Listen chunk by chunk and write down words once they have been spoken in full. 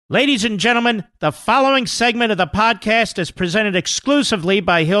Ladies and gentlemen, the following segment of the podcast is presented exclusively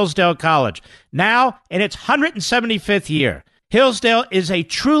by Hillsdale College, now in its 175th year. Hillsdale is a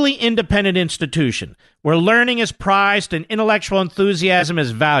truly independent institution where learning is prized and intellectual enthusiasm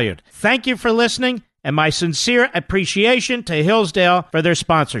is valued. Thank you for listening, and my sincere appreciation to Hillsdale for their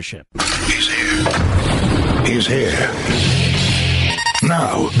sponsorship. He's here. He's here.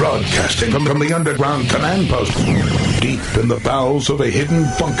 Now, broadcasting from the underground command post, deep in the bowels of a hidden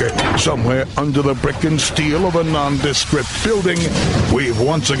bunker, somewhere under the brick and steel of a nondescript building, we've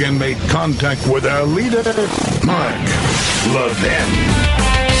once again made contact with our leader, Mark Levin.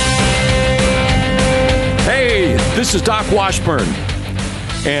 Hey, this is Doc Washburn,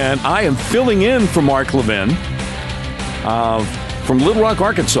 and I am filling in for Mark Levin from Little Rock,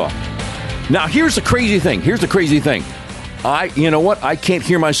 Arkansas. Now, here's the crazy thing. You know what? I can't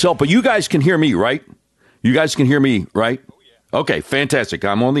hear myself, but you guys can hear me, right? You guys can hear me, right? Okay, fantastic.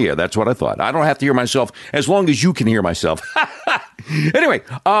 I'm on the air. That's what I thought. I don't have to hear myself as long as you can hear myself. Anyway,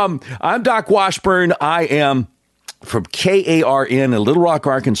 I'm Doc Washburn. I am from KARN in Little Rock,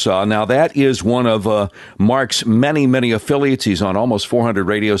 Arkansas. Now, that is one of Mark's many, many affiliates. He's on almost 400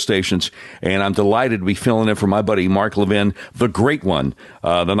 radio stations, and I'm delighted to be filling in for my buddy Mark Levin, the great one,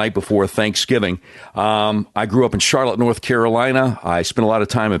 the night before Thanksgiving. I grew up in Charlotte, North Carolina. I spent a lot of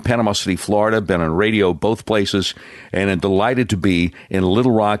time in Panama City, Florida, been on radio both places, and I'm delighted to be in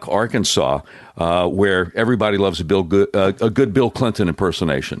Little Rock, Arkansas, where everybody loves a good Bill Clinton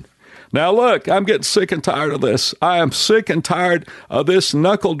impersonation. Now, look, I'm getting sick and tired of this. I am sick and tired of this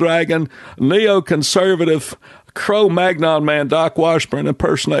knuckle-dragging, neoconservative, Cro-Magnon man, Doc Washburn,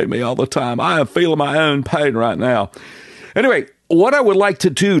 impersonate me all the time. I am feeling my own pain right now. Anyway, what I would like to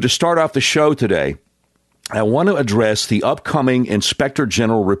do to start off the show today, I want to address the upcoming Inspector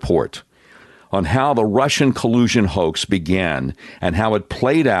General report on how the Russian collusion hoax began and how it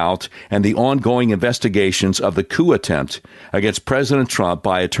played out, and the ongoing investigations of the coup attempt against President Trump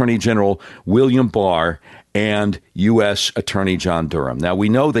by Attorney General William Barr and U.S. Attorney John Durham. Now, we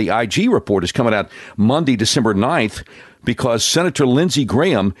know the IG report is coming out Monday, December 9th, because Senator Lindsey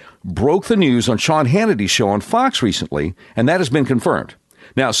Graham broke the news on Sean Hannity's show on Fox recently, and that has been confirmed.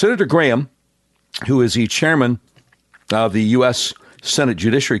 Now, Senator Graham, who is the chairman of the U.S. Senate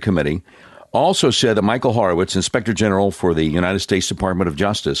Judiciary Committee, also said that Michael Horowitz, Inspector General for the United States Department of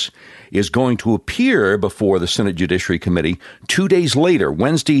Justice, is going to appear before the Senate Judiciary Committee 2 days later,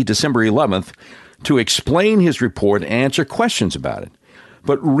 Wednesday, December 11th, to explain his report and answer questions about it.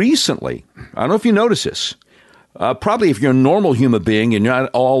 But recently, I don't know if you notice this, probably if you're a normal human being and you're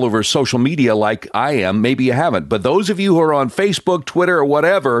not all over social media like I am, maybe you haven't. But those of you who are on Facebook, Twitter, or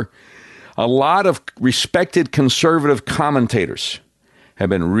whatever, a lot of respected conservative commentators have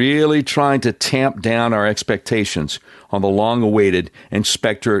been really trying to tamp down our expectations on the long-awaited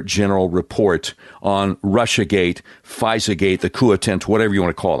Inspector General report on Russiagate, FISAgate, the coup attempt, whatever you want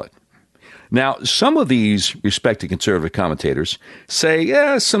to call it. Now, some of these respected conservative commentators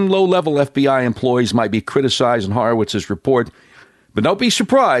say, some low-level FBI employees might be criticizing Horowitz's report, but don't be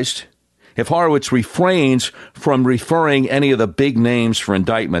surprised if Horowitz refrains from referring any of the big names for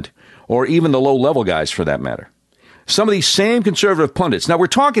indictment, or even the low-level guys for that matter. Some of these same conservative pundits. Now, we're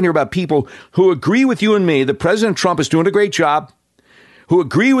talking here about people who agree with you and me that President Trump is doing a great job, who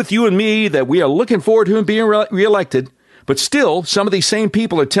agree with you and me that we are looking forward to him being reelected, but still, some of these same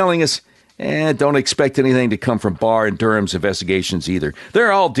people are telling us, don't expect anything to come from Barr and Durham's investigations either.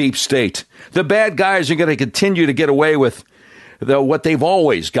 They're all deep state. The bad guys are going to continue to get away with what they've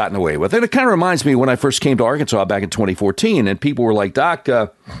always gotten away with. And it kind of reminds me when I first came to Arkansas back in 2014, and people were like, Doc,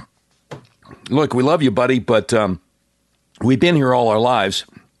 look, we love you, buddy, but we've been here all our lives,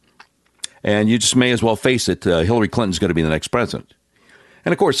 and you just may as well face it. Hillary Clinton's going to be the next president.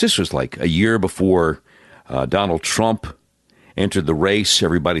 And, of course, this was like a year before Donald Trump entered the race.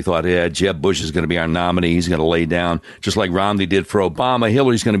 Everybody thought, Jeb Bush is going to be our nominee. He's going to lay down, just like Romney did for Obama.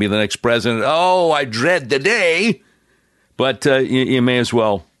 Hillary's going to be the next president. Oh, I dread the day. But you may as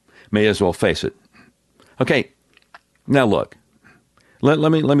well face it. Okay, now look,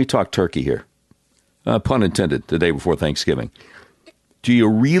 let me talk turkey here. Pun intended, the day before Thanksgiving. Do you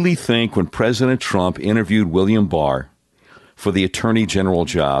really think when President Trump interviewed William Barr for the Attorney General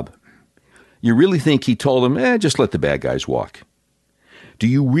job, you really think he told him, just let the bad guys walk? Do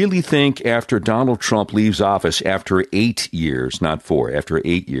you really think after Donald Trump leaves office after 8 years, not 4, after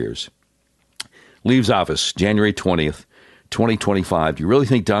 8 years, leaves office January 20th, 2025, do you really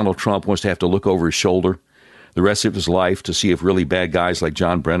think Donald Trump wants to have to look over his shoulder the rest of his life to see if really bad guys like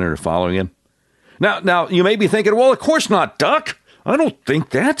John Brennan are following him? Now, you may be thinking, well, of course not, Doc. I don't think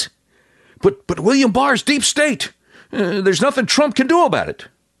that. But William Barr's deep state. There's nothing Trump can do about it.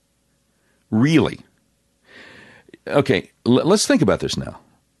 Really? Okay, let's think about this now.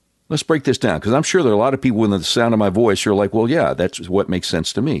 Let's break this down, because I'm sure there are a lot of people within the sound of my voice who are like, well, yeah, that's what makes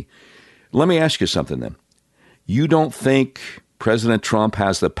sense to me. Let me ask you something then. You don't think President Trump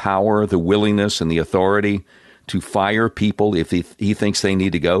has the power, the willingness, and the authority to fire people if he thinks they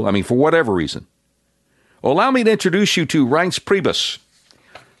need to go? I mean, for whatever reason. Well, allow me to introduce you to Reince Priebus,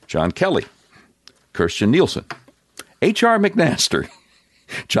 John Kelly, Kirstjen Nielsen, H.R. McMaster,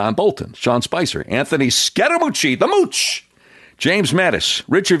 John Bolton, Sean Spicer, Anthony Scaramucci, the Mooch, James Mattis,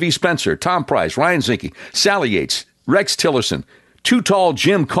 Richard V. Spencer, Tom Price, Ryan Zinke, Sally Yates, Rex Tillerson, Too Tall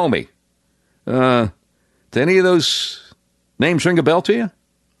Jim Comey. Do any of those names ring a bell to you?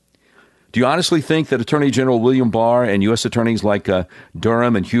 Do you honestly think that Attorney General William Barr and U.S. attorneys like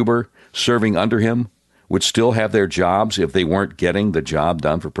Durham and Huber serving under him would still have their jobs if they weren't getting the job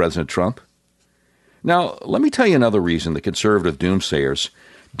done for President Trump? Now, let me tell you another reason the conservative doomsayers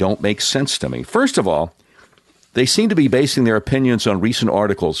don't make sense to me. First of all, they seem to be basing their opinions on recent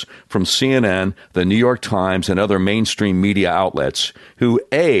articles from CNN, the New York Times, and other mainstream media outlets who,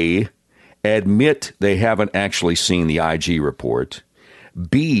 A, admit they haven't actually seen the IG report,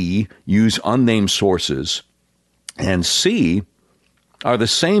 B, use unnamed sources, and C, are the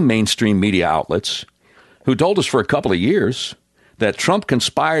same mainstream media outlets who told us for a couple of years that Trump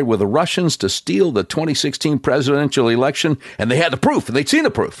conspired with the Russians to steal the 2016 presidential election, and they had the proof, and they'd seen the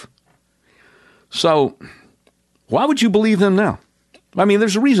proof. So why would you believe them now? I mean,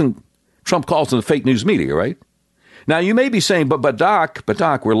 there's a reason Trump calls them the fake news media, right? Now, you may be saying, but Doc,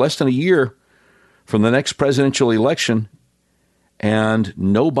 we're less than a year from the next presidential election, and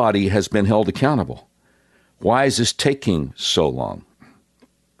nobody has been held accountable. Why is this taking so long?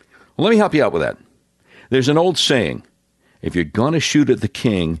 Well, let me help you out with that. There's an old saying, if you're going to shoot at the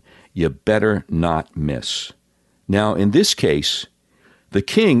king, you better not miss. Now, in this case, the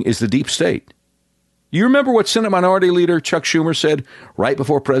king is the deep state. You remember what Senate Minority Leader Chuck Schumer said right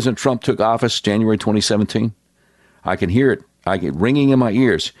before President Trump took office, January 2017? I can hear it. I get ringing in my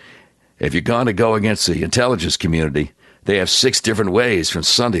ears. If you're going to go against the intelligence community, they have 6 different ways from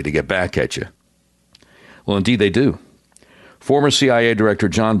Sunday to get back at you. Well, indeed they do. Former CIA Director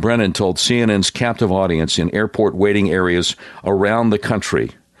John Brennan told CNN's captive audience in airport waiting areas around the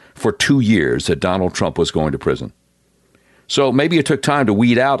country for 2 years that Donald Trump was going to prison. So maybe it took time to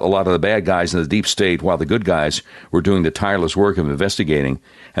weed out a lot of the bad guys in the deep state while the good guys were doing the tireless work of investigating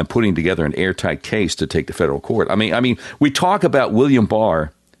and putting together an airtight case to take to federal court. I mean, we talk about William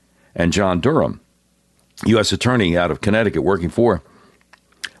Barr and John Durham, U.S. attorney out of Connecticut working for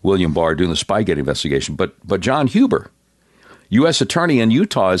William Barr doing the Spygate investigation. But John Huber, U.S. attorney in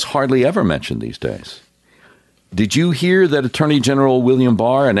Utah, is hardly ever mentioned these days. Did you hear that Attorney General William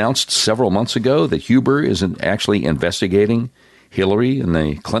Barr announced several months ago that Huber isn't actually investigating Hillary and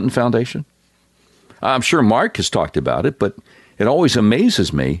the Clinton Foundation? I'm sure Mark has talked about it, but it always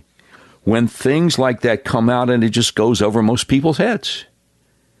amazes me when things like that come out and it just goes over most people's heads.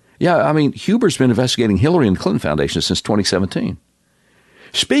 Yeah, I mean, Huber's been investigating Hillary and the Clinton Foundation since 2017.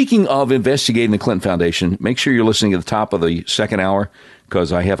 Speaking of investigating the Clinton Foundation, make sure you're listening at the top of the second hour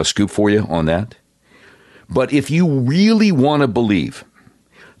because I have a scoop for you on that. But if you really want to believe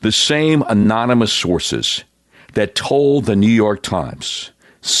the same anonymous sources that told the New York Times,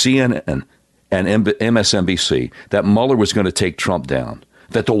 CNN, and MSNBC that Mueller was going to take Trump down,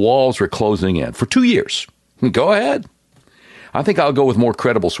 that the walls were closing in for 2 years, go ahead. I think I'll go with more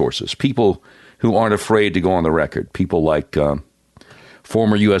credible sources, people who aren't afraid to go on the record, people like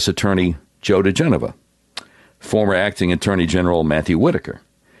former U.S. Attorney Joe DeGenova, former Acting Attorney General Matthew Whitaker,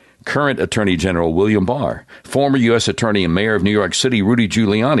 current Attorney General William Barr, former U.S. Attorney and Mayor of New York City Rudy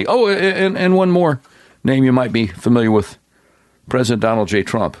Giuliani. Oh, and one more name you might be familiar with, President Donald J.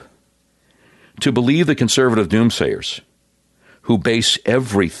 Trump. To believe the conservative doomsayers who base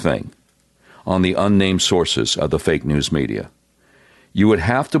everything on the unnamed sources of the fake news media, you would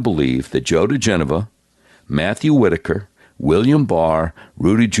have to believe that Joe DeGenova, Matthew Whitaker, William Barr,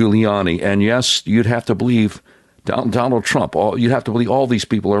 Rudy Giuliani, and yes, you'd have to believe Donald Trump. You'd have to believe all these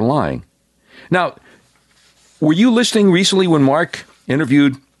people are lying. Now, were you listening recently when Mark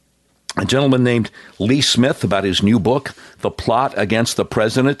interviewed a gentleman named Lee Smith about his new book, The Plot Against the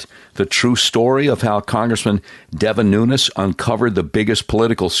President, the true story of how Congressman Devin Nunes uncovered the biggest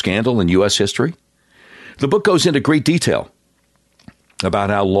political scandal in U.S. history? The book goes into great detail about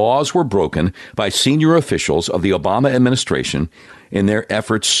how laws were broken by senior officials of the Obama administration in their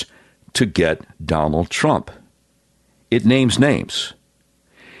efforts to get Donald Trump. It names names.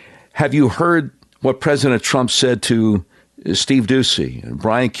 Have you heard what President Trump said to Steve Doocy and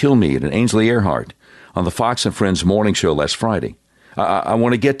Brian Kilmeade and Ainsley Earhardt on the Fox and Friends morning show last Friday? I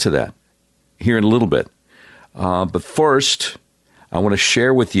want to get to that. here in a little bit. But first, I want to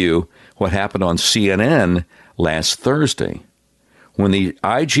share with you what happened on CNN last Thursday. When the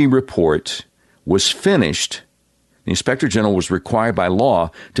IG report was finished, the Inspector General was required by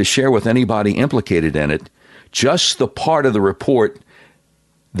law to share with anybody implicated in it just the part of the report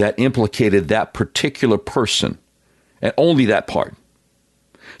that implicated that particular person, and only that part.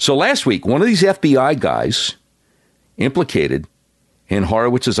 So last week, one of these FBI guys implicated in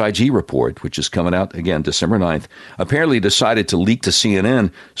Horowitz's IG report, which is coming out again December 9th, apparently decided to leak to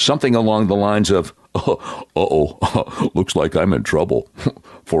CNN something along the lines of, looks like I'm in trouble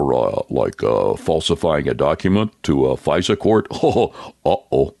for falsifying a document to a FISA court.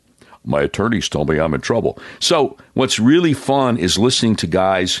 My attorneys told me I'm in trouble. So what's really fun is listening to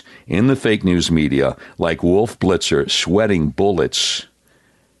guys in the fake news media like Wolf Blitzer sweating bullets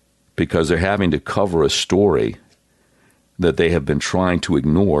because they're having to cover a story that they have been trying to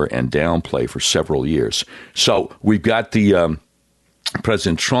ignore and downplay for several years. So we've got the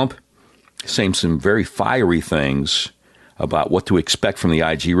President Trump saying some very fiery things about what to expect from the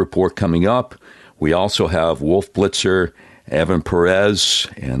IG report coming up. We also have Wolf Blitzer, Evan Perez,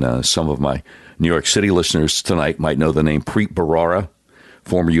 and some of my New York City listeners tonight might know the name Preet Bharara,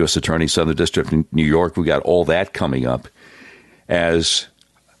 former U.S. Attorney, Southern District of New York. We got all that coming up as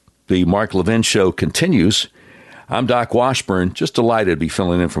the Mark Levin Show continues. I'm Doc Washburn, just delighted to be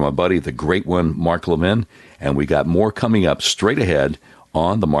filling in for my buddy, the great one, Mark Levin, and we got more coming up straight ahead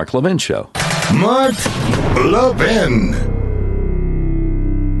on the Mark Levin Show. Mark Levin.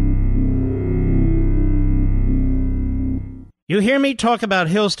 You hear me talk about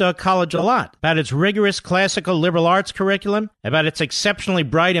Hillsdale College a lot, about its rigorous classical liberal arts curriculum, about its exceptionally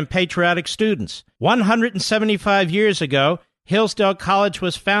bright and patriotic students. 175 years ago, Hillsdale College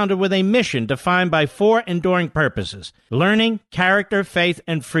was founded with a mission defined by 4 enduring purposes: learning, character, faith,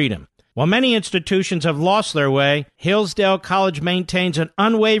 and freedom. While many institutions have lost their way, Hillsdale College maintains an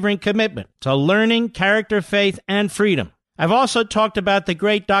unwavering commitment to learning, character, faith, and freedom. I've also talked about the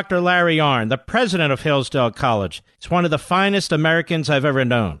great Dr. Larry Arnn, the president of Hillsdale College. He's one of the finest Americans I've ever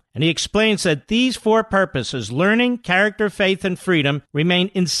known. And he explains that these 4 purposes, learning, character, faith, and freedom, remain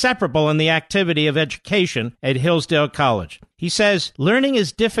inseparable in the activity of education at Hillsdale College. He says, learning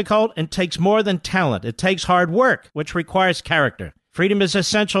is difficult and takes more than talent. It takes hard work, which requires character. Freedom is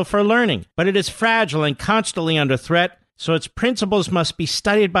essential for learning, but it is fragile and constantly under threat, so its principles must be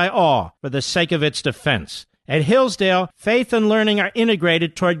studied by all for the sake of its defense. At Hillsdale, faith and learning are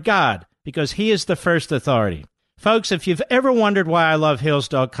integrated toward God because He is the first authority. Folks, if you've ever wondered why I love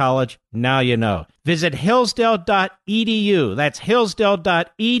Hillsdale College, now you know. Visit hillsdale.edu. That's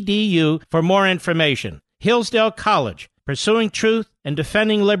hillsdale.edu for more information. Hillsdale College, pursuing truth and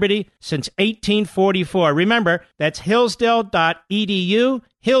defending liberty since 1844. Remember, that's hillsdale.edu,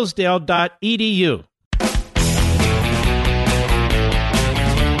 hillsdale.edu.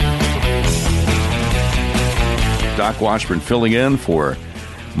 Doc Washburn filling in for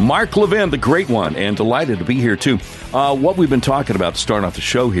Mark Levin, the great one, and delighted to be here, too. What we've been talking about starting off the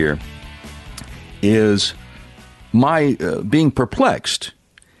show here is my being perplexed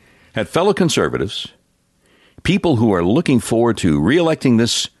at fellow conservatives, people who are looking forward to reelecting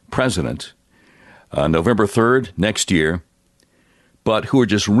this president November 3rd next year, but who are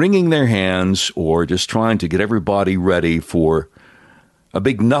just wringing their hands or just trying to get everybody ready for a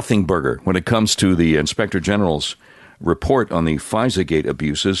big nothing burger when it comes to the Inspector General's report on the FISA-gate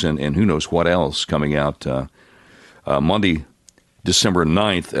abuses and who knows what else coming out Monday, December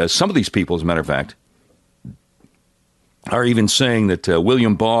 9th. Some of these people, as a matter of fact, are even saying that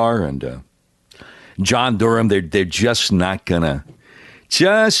William Barr and John Durham, they're just not gonna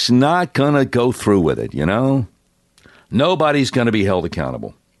go through with it, you know? Nobody's going to be held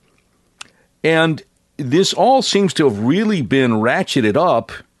accountable. And this all seems to have really been ratcheted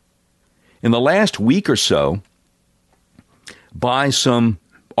up in the last week or so by some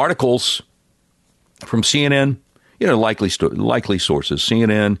articles from CNN, you know, likely sources,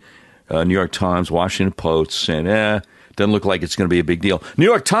 CNN, New York Times, Washington Post, saying, doesn't look like it's going to be a big deal. New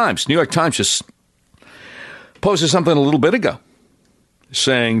York Times just posted something a little bit ago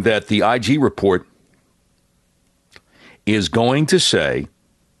saying that the IG report is going to say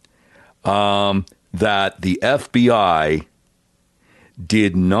that the FBI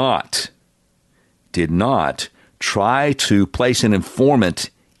did not try to place an informant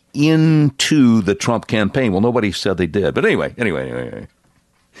into the Trump campaign. Well, nobody said they did. But anyway.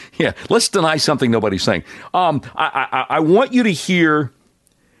 Yeah, let's deny something nobody's saying. I want you to hear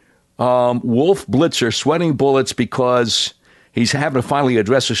Wolf Blitzer sweating bullets because he's having to finally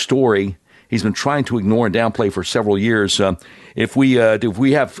address a story he's been trying to ignore and downplay for several years. If we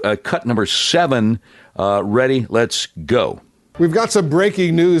have cut number 7 ready, let's go. We've got some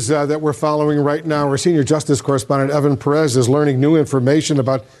breaking news that we're following right now. Our senior justice correspondent, Evan Perez, is learning new information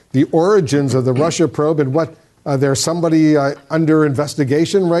about the origins of the Russia probe and what there's somebody under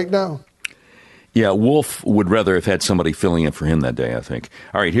investigation right now. Yeah, Wolf would rather have had somebody filling in for him that day, I think.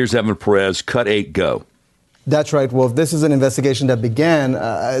 All right, here's Evan Perez. Cut 8, go. That's right, Wolf. This is an investigation that began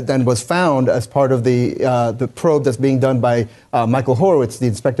and was found as part of the probe that's being done by Michael Horowitz, the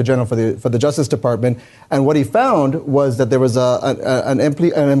Inspector General for the Justice Department. And what he found was that there was an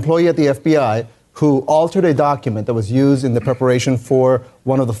employee at the FBI who altered a document that was used in the preparation for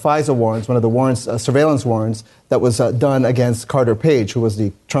one of the FISA warrants, one of the warrants, surveillance warrants that was done against Carter Page, who was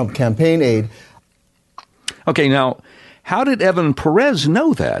the Trump campaign aide. Okay, now, how did Evan Perez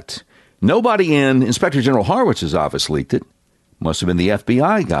know that? Nobody in Inspector General Horowitz's office leaked it. Must have been the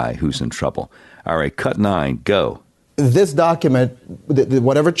FBI guy who's in trouble. All right, cut 9, go. This document,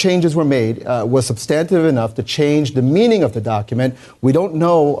 whatever changes were made, was substantive enough to change the meaning of the document. We don't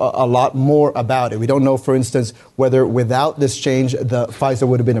know a lot more about it. We don't know, for instance, whether without this change, the FISA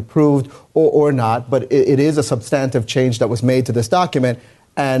would have been approved or not. But it is a substantive change that was made to this document.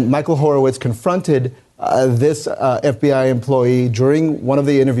 And Michael Horowitz confronted this FBI employee during one of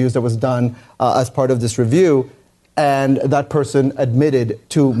the interviews that was done as part of this review, and that person admitted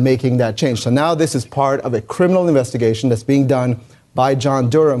to making that change. So now this is part of a criminal investigation that's being done by John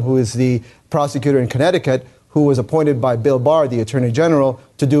Durham, who is the prosecutor in Connecticut, who was appointed by Bill Barr, the Attorney General,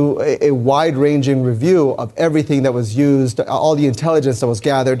 to do a wide-ranging review of everything that was used, all the intelligence that was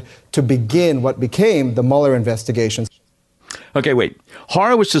gathered to begin what became the Mueller investigation. Okay, wait.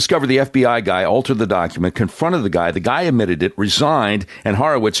 Horowitz discovered the FBI guy altered the document, confronted the guy admitted it, resigned, and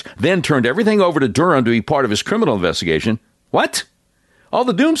Horowitz then turned everything over to Durham to be part of his criminal investigation. What? All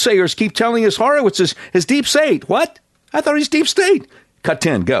the doomsayers keep telling us Horowitz is deep state. What? I thought he's deep state. Cut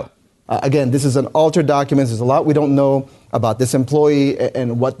 10, go. Again, this is an altered document. There's a lot we don't know about this employee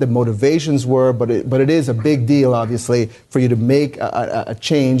and what the motivations were, but it is a big deal, obviously, for you to make a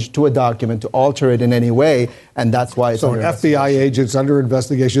change to a document, to alter it in any way, and that's why it's under investigation. FBI agents under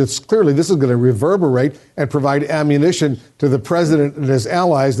investigation. It's clearly this is going to reverberate and provide ammunition to the president and his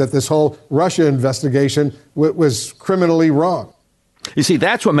allies that this whole Russia investigation was criminally wrong. You see,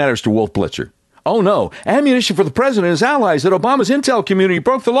 that's what matters to Wolf Blitzer. Oh, no. Ammunition for the president and his allies that Obama's intel community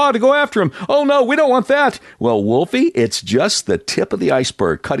broke the law to go after him. Oh, no, we don't want that. Well, Wolfie, it's just the tip of the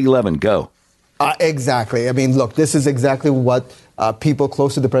iceberg. Cut 11, go. Exactly. I mean, look, this is exactly what people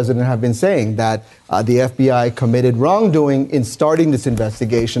close to the president have been saying, that the FBI committed wrongdoing in starting this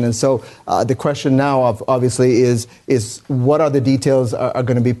investigation. And so the question now, obviously, is what are the details are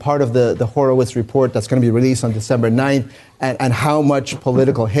going to be part of the Horowitz report that's going to be released on December 9th, and how much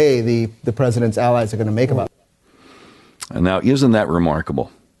political hay the president's allies are going to make about it. And now, isn't that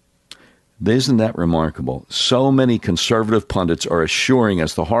remarkable? Isn't that remarkable? So many conservative pundits are assuring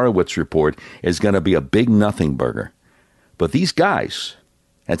us the Horowitz report is going to be a big nothing burger. But these guys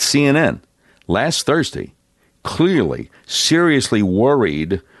at CNN last Thursday clearly, seriously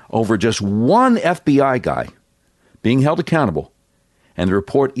worried over just one FBI guy being held accountable, and the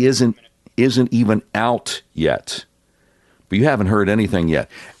report isn't even out yet. But you haven't heard anything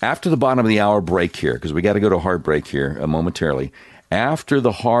yet. After the bottom of the hour break here, because we got to go to a hard break here momentarily, after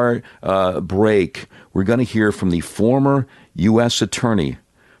the hard break, we're going to hear from the former U.S. Attorney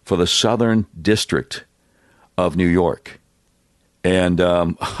for the Southern District of New York. And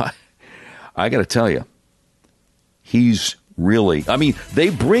I got to tell you, he's really, I mean, they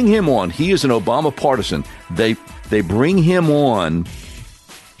bring him on. He is an Obama partisan. They bring him on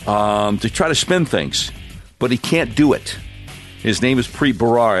to try to spin things, but he can't do it. His name is Preet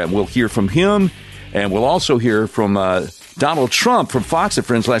Bharara, and we'll hear from him, and we'll also hear from Donald Trump from Fox and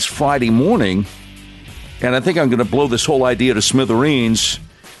Friends last Friday morning. And I think I'm going to blow this whole idea to smithereens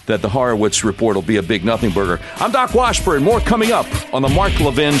that the Horowitz report will be a big nothing burger. I'm Doc Washburn. More coming up on the Mark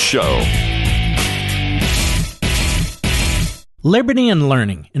Levin Show. Liberty and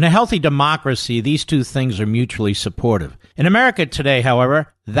learning. In a healthy democracy, these two things are mutually supportive. In America today,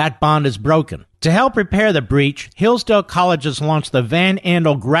 however, that bond is broken. To help repair the breach, Hillsdale College has launched the Van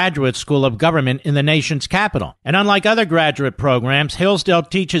Andel Graduate School of Government in the nation's capital. And unlike other graduate programs, Hillsdale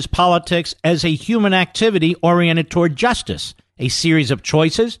teaches politics as a human activity oriented toward justice. A series of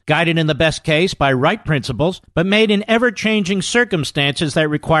choices, guided in the best case by right principles, but made in ever-changing circumstances that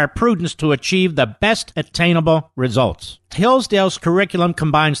require prudence to achieve the best attainable results. Hillsdale's curriculum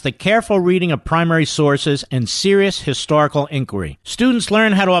combines the careful reading of primary sources and serious historical inquiry. Students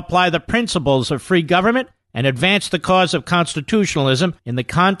learn how to apply the principles of free government and advance the cause of constitutionalism in the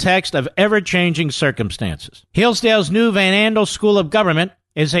context of ever-changing circumstances. Hillsdale's new Van Andel School of Government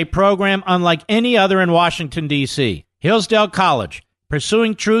is a program unlike any other in Washington, D.C. Hillsdale College,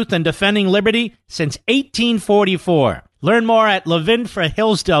 pursuing truth and defending liberty since 1844. Learn more at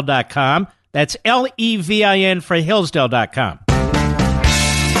levinforhillsdale.com. That's Levin for Hillsdale.com.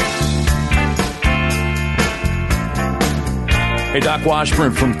 Hey, Doc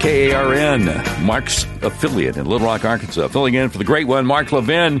Washburn from KARN, Mark's affiliate in Little Rock, Arkansas, filling in for the great one, Mark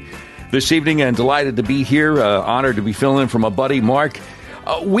Levin, this evening, and delighted to be here. Honored to be filling in for my buddy, Mark.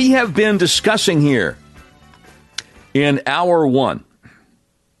 We have been discussing here in Hour 1.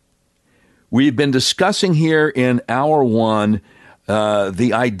 We've been discussing here in Hour 1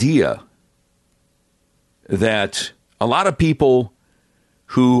 the idea that a lot of people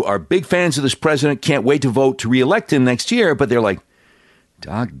who are big fans of this president can't wait to vote to reelect him next year, but they're like,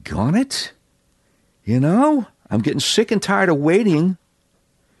 doggone it. You know, I'm getting sick and tired of waiting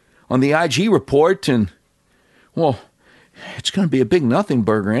on the IG report, and, well, it's going to be a big nothing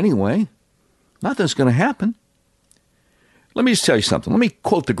burger anyway. Nothing's going to happen. Let me just tell you something. Let me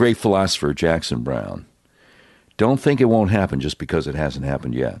quote the great philosopher Jackson Brown. Don't think it won't happen just because it hasn't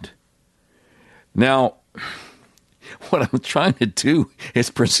happened yet. Now, what I'm trying to do is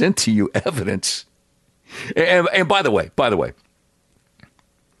present to you evidence. And by the way,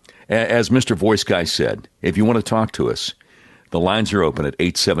 as Mr. Voice Guy said, if you want to talk to us, the lines are open at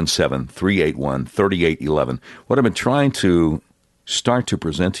 877-381-3811. What I've been trying to start to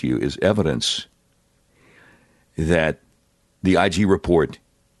present to you is evidence that the IG report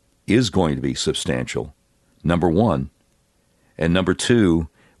is going to be substantial, number one. And number two,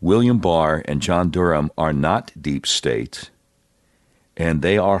 William Barr and John Durham are not deep state, and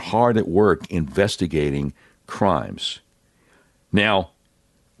they are hard at work investigating crimes. Now,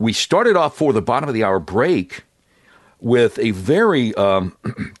 we started off for the bottom of the hour break with a very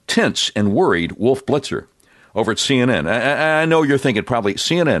tense and worried Wolf Blitzer over at CNN. I know you're thinking probably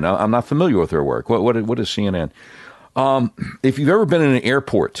CNN. I'm not familiar with their work. What is CNN? If you've ever been in an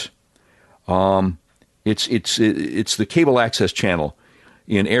airport, it's the cable access channel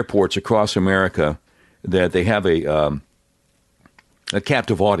in airports across America that they have a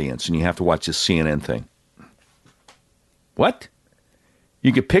captive audience, and you have to watch this CNN thing. What?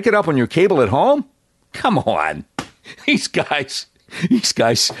 You can pick it up on your cable at home? Come on. These guys. Oh,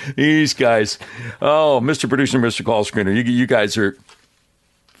 Mr. Producer, Mr. Call Screener, you guys are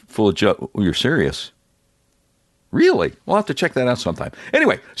full of joke. You're serious? Really? We'll have to check that out sometime.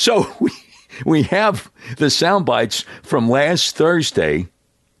 Anyway, so we have the sound bites from last Thursday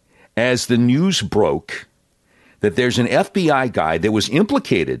as the news broke that there's an FBI guy that was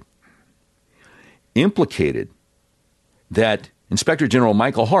implicated that Inspector General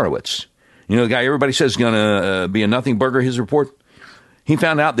Michael Horowitz, you know, the guy everybody says is going to be a nothing burger, his report, he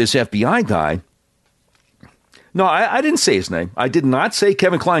found out this FBI guy, no, I didn't say his name. I did not say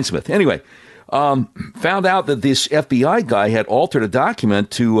Kevin Kleinsmith. Anyway, found out that this FBI guy had altered a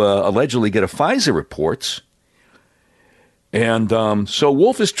document to allegedly get a FISA reports. And so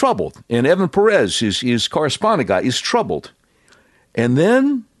Wolf is troubled. And Evan Perez, his correspondent guy, is troubled. And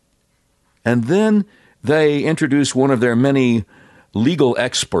then they introduced one of their many legal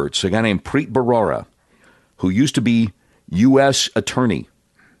experts, a guy named Preet Bharara, who used to be U.S. attorney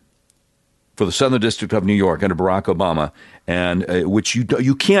for the Southern District of New York under Barack Obama, and which you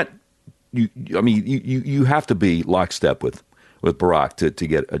have to be lockstep with Barack to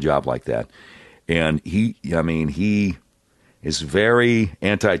get a job like that. And he is very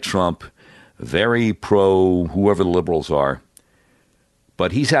anti-Trump, very pro whoever the liberals are,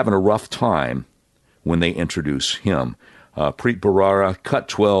 but he's having a rough time when they introduce him. Preet Bharara, cut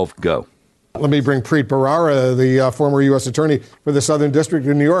 12, go. Let me bring Preet Bharara, the former U.S. Attorney for the Southern District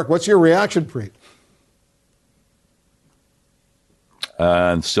of New York. What's your reaction, Preet?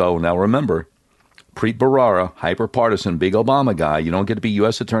 And so now remember, Preet Bharara, hyper-partisan, big Obama guy. You don't get to be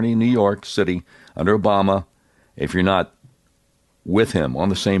U.S. Attorney in New York City under Obama if you're not with him on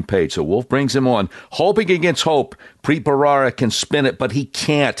the same page. So Wolf brings him on, hoping against hope. Preet Bharara can spin it, but he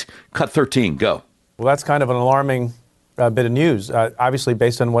can't. Cut 13, go. Well, that's kind of an alarming bit of news. Obviously,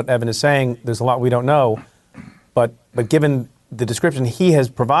 based on what Evan is saying, there's a lot we don't know. But given the description he has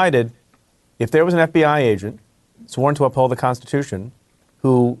provided, if there was an FBI agent sworn to uphold the Constitution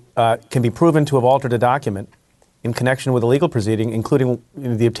who can be proven to have altered a document in connection with a legal proceeding, including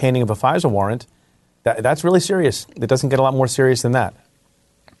the obtaining of a FISA warrant, that's really serious. It doesn't get a lot more serious than that.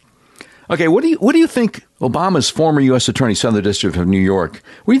 Okay, what do you think Obama's former U.S. Attorney, Southern District of New York,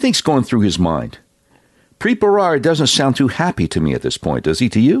 what do you think's going through his mind? Preet Bharara doesn't sound too happy to me at this point, does he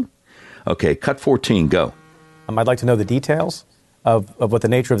to you? Okay, cut 14, go. I'd like to know the details of what the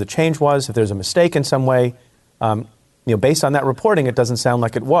nature of the change was, if there's a mistake in some way. Based on that reporting, it doesn't sound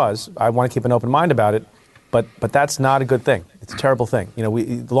like it was. I want to keep an open mind about it, but that's not a good thing. It's a terrible thing.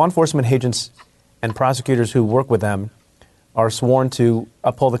 The law enforcement agents and prosecutors who work with them are sworn to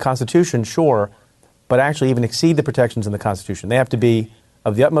uphold the Constitution, sure, but actually even exceed the protections in the Constitution. They have to be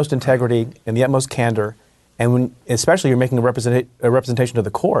of the utmost integrity and the utmost candor, and especially you're making a representation to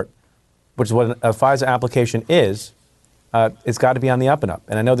the court, which is what a FISA application is, it's got to be on the up and up.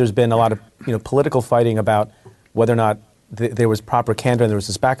 And I know there's been a lot of political fighting about whether or not there was proper candor, and there was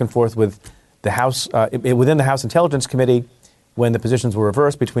this back and forth with the House, within the House Intelligence Committee, when the positions were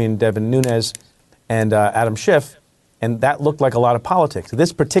reversed between Devin Nunes and Adam Schiff, and that looked like a lot of politics.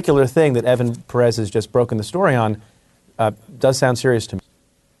 This particular thing that Evan Perez has just broken the story on does sound serious to me.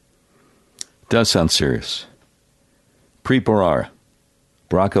 Does sound serious. Preet Bharara,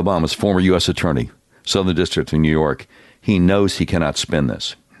 Barack Obama's former U.S. Attorney, Southern District of New York, he knows he cannot spin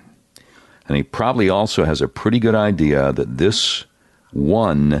this. And he probably also has a pretty good idea that this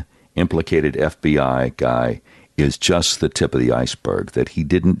one implicated FBI guy is just the tip of the iceberg, that he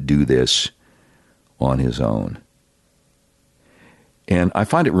didn't do this on his own. And I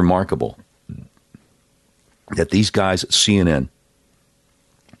find it remarkable that these guys at CNN,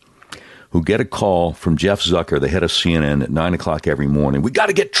 who get a call from Jeff Zucker, the head of CNN, at 9 o'clock every morning, we got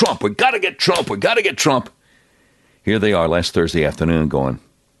to get Trump, we got to get Trump, we got to get Trump. Here they are last Thursday afternoon going,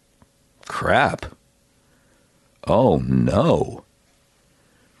 crap. Oh, no.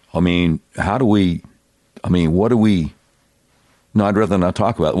 What do we, no, I'd rather not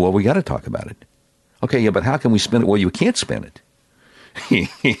talk about it. Well, we got to talk about it. Okay, yeah, but how can we spin it? Well, you can't spin it.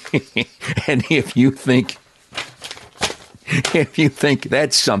 And if you think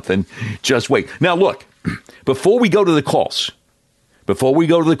that's something, just wait. Now, look, before we go to the calls at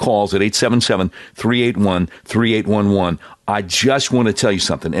 877-381-3811, I just want to tell you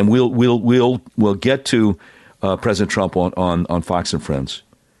something, and we'll get to President Trump on Fox and Friends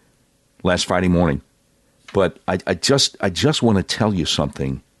last Friday morning. But I just want to tell you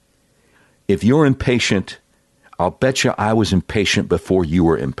something. If you're impatient, I'll bet you I was impatient before you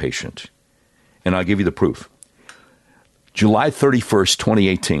were impatient. And I'll give you the proof. July 31st,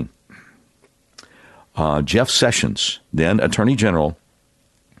 2018, Jeff Sessions, then Attorney General,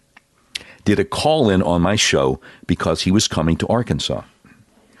 did a call-in on my show because he was coming to Arkansas.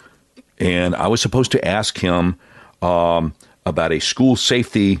 And I was supposed to ask him about a school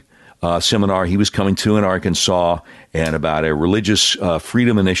safety seminar he was coming to in Arkansas and about a religious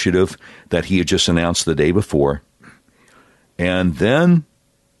freedom initiative that he had just announced the day before. And then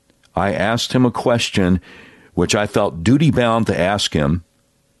I asked him a question which I felt duty-bound to ask him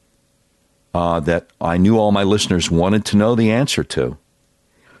that I knew all my listeners wanted to know the answer to.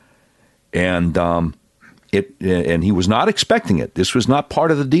 And and he was not expecting it. This was not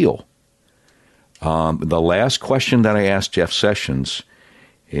part of the deal. The last question that I asked Jeff Sessions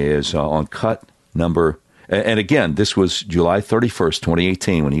is on cut number, and again, this was July 31st,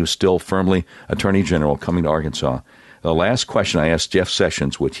 2018, when he was still firmly Attorney General coming to Arkansas. The last question I asked Jeff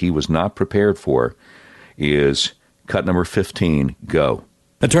Sessions, which he was not prepared for, is cut number 15, go.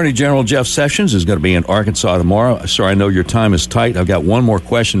 Attorney General Jeff Sessions is going to be in Arkansas tomorrow. Sir, I know your time is tight. I've got one more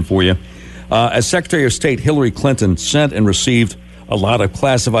question for you. As Secretary of State, Hillary Clinton sent and received a lot of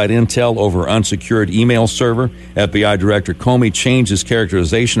classified intel over unsecured email server. FBI Director Comey changed his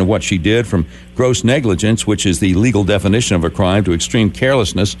characterization of what she did from gross negligence, which is the legal definition of a crime, to extreme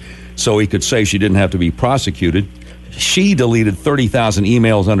carelessness, so he could say she didn't have to be prosecuted. She deleted 30,000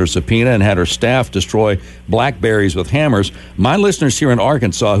 emails under subpoena and had her staff destroy BlackBerries with hammers. My listeners here in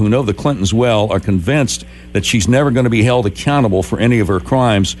Arkansas who know the Clintons well are convinced that she's never going to be held accountable for any of her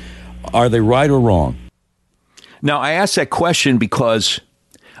crimes. Are they right or wrong? Now, I asked that question because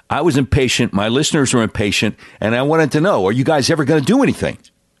I was impatient, my listeners were impatient, and I wanted to know, are you guys ever going to do anything?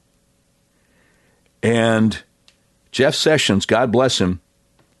 And Jeff Sessions, God bless him,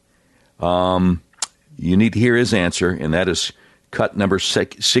 you need to hear his answer, and that is cut number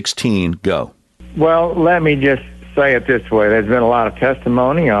 16, go. Well, let me just say it this way. There's been a lot of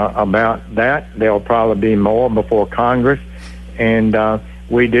testimony about that. There'll probably be more before Congress, and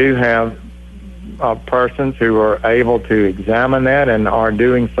we do have persons who are able to examine that and are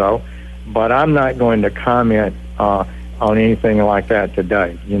doing so, but I'm not going to comment on anything like that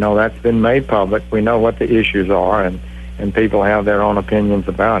today. You know, that's been made public. We know what the issues are, and people have their own opinions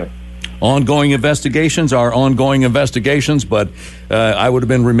about it. Ongoing investigations are ongoing investigations, but I would have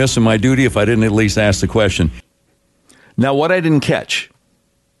been remiss in my duty if I didn't at least ask the question. Now, what I didn't catch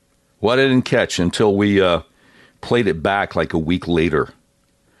until we played it back like a week later,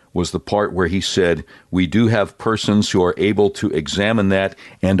 was the part where he said, we do have persons who are able to examine that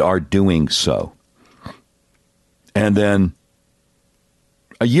and are doing so. And then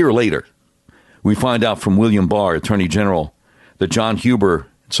a year later, we find out from William Barr, Attorney General, that John Huber,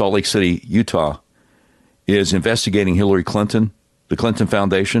 Salt Lake City, Utah, is investigating Hillary Clinton, the Clinton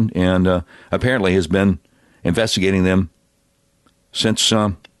Foundation, and apparently has been investigating them since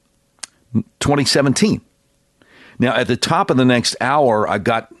 2017. Now, at the top of the next hour, I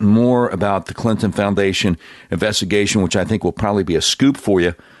got more about the Clinton Foundation investigation, which I think will probably be a scoop for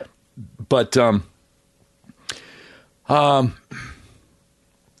you. But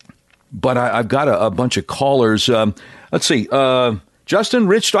I've got a bunch of callers. Let's see. Justin,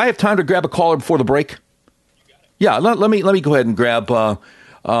 Rich, do I have time to grab a caller before the break? Yeah, let me go ahead and grab.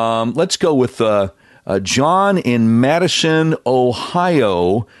 Let's go with John in Madison,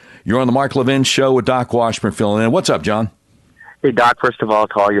 Ohio. You're on the Mark Levin Show with Doc Washburn filling in. What's up, John? Hey, Doc, first of all,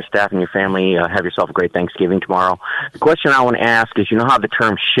 to all your staff and your family, have yourself a great Thanksgiving tomorrow. The question I want to ask is, you know how the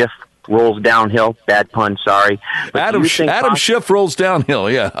term shift rolls downhill? Bad pun, sorry. Adam Schiff rolls downhill,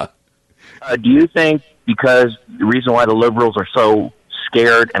 yeah. Do you think because the reason why the liberals are so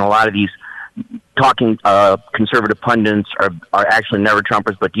scared and a lot of these talking conservative pundits are actually never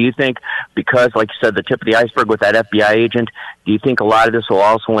Trumpers, but do you think because, like you said, the tip of the iceberg with that FBI agent, do you think a lot of this will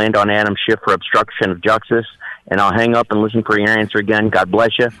also land on Adam Schiff for obstruction of justice? And I'll hang up and listen for your answer again. God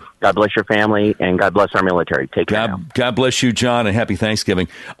bless you. God bless your family. And God bless our military. Take care now. God bless you, John, and happy Thanksgiving.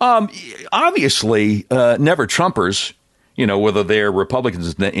 Obviously, never Trumpers, whether they're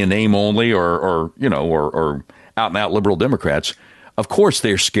Republicans in name only or out-and-out liberal Democrats, of course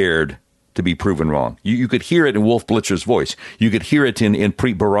they're scared to be proven wrong. You could hear it in Wolf Blitzer's voice. You could hear it in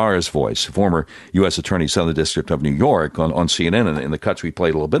Preet Bharara's voice, former U.S. Attorney, Southern District of New York, on CNN in the cuts we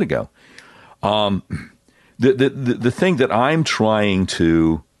played a little bit ago. The thing that I'm trying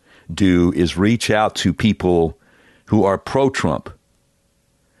to do is reach out to people who are pro-Trump,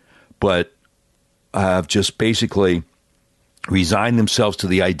 but have just basically resigned themselves to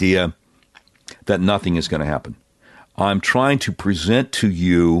the idea that nothing is going to happen. I'm trying to present to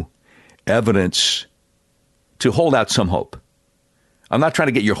you evidence to hold out some hope. I'm not trying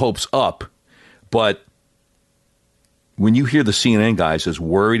to get your hopes up, but when you hear the CNN guys as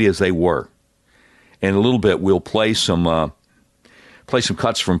worried as they were, and in a little bit we'll play some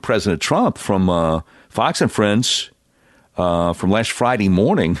cuts from President Trump from Fox and Friends from last Friday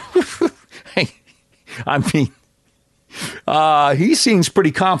morning. I mean, he seems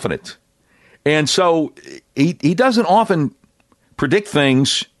pretty confident, and so he doesn't often predict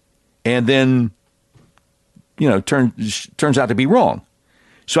things and then, turns out to be wrong.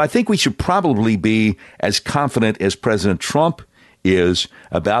 So I think we should probably be as confident as President Trump is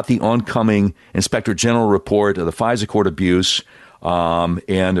about the oncoming Inspector General report of the FISA court abuse,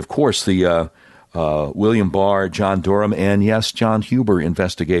 and, of course, the William Barr, John Durham, and, yes, John Huber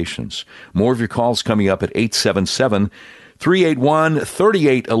investigations. More of your calls coming up at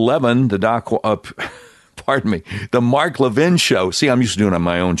 877-381-3811. The Mark Levin Show. See, I'm used to doing it on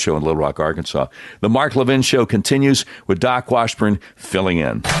my own show in Little Rock, Arkansas. The Mark Levin Show continues with Doc Washburn filling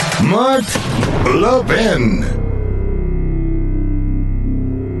in. Mark Levin.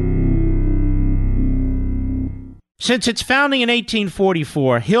 Since its founding in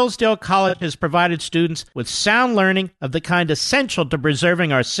 1844, Hillsdale College has provided students with sound learning of the kind essential to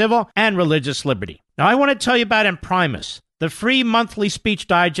preserving our civil and religious liberty. Now, I want to tell you about Imprimis, the free monthly speech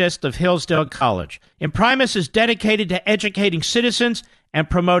digest of Hillsdale College. Imprimis is dedicated to educating citizens and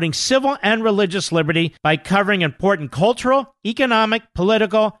promoting civil and religious liberty by covering important cultural, economic,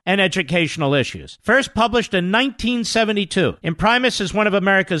 political, and educational issues. First published in 1972, Imprimis is one of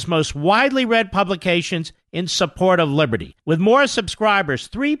America's most widely read publications in support of liberty, with more subscribers,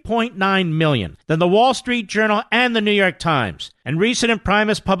 3.9 million, than the Wall Street Journal and the New York Times. And recent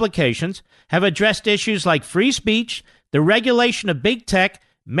Imprimis publications have addressed issues like free speech, the regulation of big tech,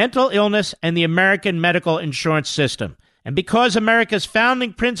 mental illness, and the American medical insurance system. And because America's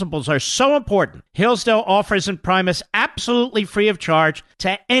founding principles are so important, Hillsdale offers Imprimis absolutely free of charge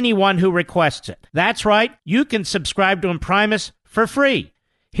to anyone who requests it. That's right, you can subscribe to Imprimis for free.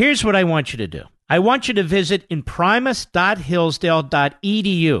 Here's what I want you to do. I want you to visit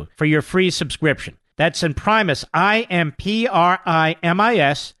imprimis.hillsdale.edu for your free subscription. That's Imprimis,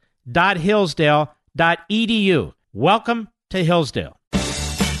 IMPRIMIS.hillsdale.edu. Welcome to Hillsdale.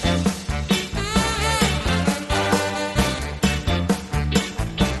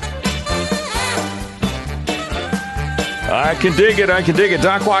 I can dig it.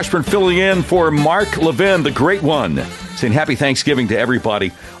 Doc Washburn filling in for Mark Levin, the great one, saying happy Thanksgiving to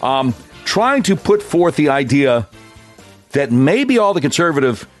everybody. Trying to put forth the idea that maybe all the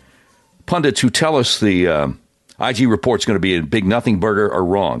conservative pundits who tell us the IG report's going to be a big nothing burger are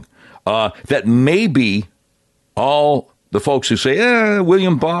wrong. That maybe all the folks who say,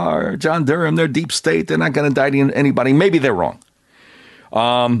 William Barr, John Durham, they're deep state, they're not going to indict anybody, maybe they're wrong.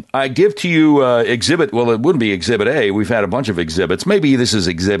 I give to you exhibit, well, it wouldn't be Exhibit A. We've had a bunch of exhibits. Maybe this is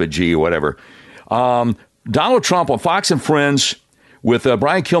Exhibit G or whatever. Donald Trump on Fox and Friends with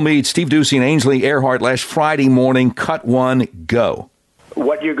Brian Kilmeade, Steve Doocy, and Ainsley Earhart last Friday morning. Cut 1, go.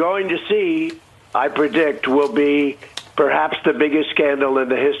 What you're going to see, I predict, will be perhaps the biggest scandal in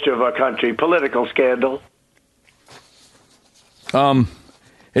the history of our country, political scandal.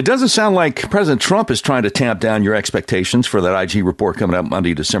 It doesn't sound like President Trump is trying to tamp down your expectations for that IG report coming out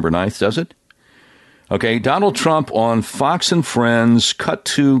Monday, December 9th, does it? Okay, Donald Trump on Fox and Friends, cut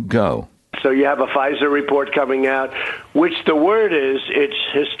 2, go. So you have a Pfizer report coming out, which the word is, it's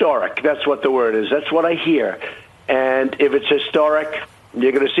historic. That's what the word is. That's what I hear. And if it's historic,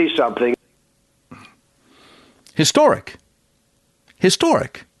 you're going to see something. Historic.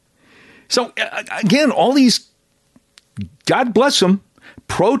 So, again, all these, God bless them,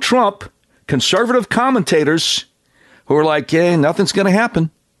 pro-Trump conservative commentators who are like, yeah, nothing's going to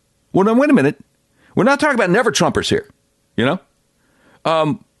happen. Well, now, wait a minute. We're not talking about never-Trumpers here, you know?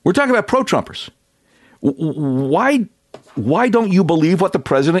 We're talking about pro-Trumpers. Why don't you believe what the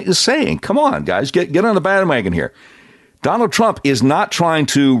president is saying? Come on, guys, get on the bandwagon here. Donald Trump is not trying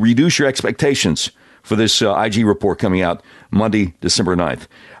to reduce your expectations for this IG report coming out Monday, December 9th.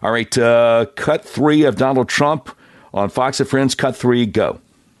 All right, cut 3 of Donald Trump on Fox and Friends, cut 3, go.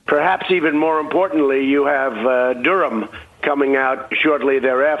 Perhaps even more importantly, you have Durham coming out shortly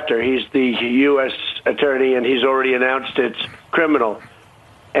thereafter. He's the U.S. attorney, and he's already announced it's criminal.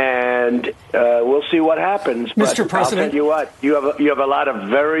 And we'll see what happens. Mr. President, I'll tell you what, you have a lot of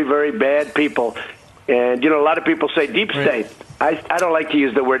very, very bad people. And, you know, a lot of people say deep state. Right. I don't like to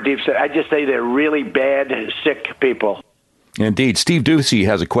use the word deep state. I just say they're really bad, sick people. Indeed. Steve Doocy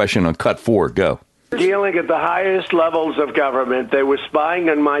has a question on cut 4. Go. Dealing at the highest levels of government, they were spying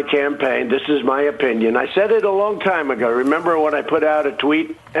on my campaign. This is my opinion. I said it a long time ago. Remember when I put out a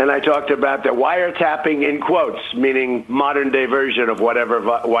tweet and I talked about the wiretapping in quotes, meaning modern-day version of whatever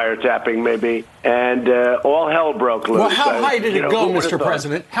wiretapping may be, and all hell broke loose. Well, how high did it go, Mr.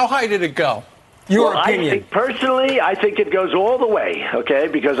 President? How high did it go? Your opinion. I think it goes all the way, okay,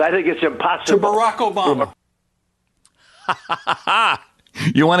 because I think it's impossible. To Barack Obama.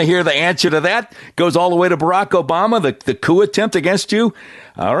 You want to hear the answer to that? Goes all the way to Barack Obama, the coup attempt against you?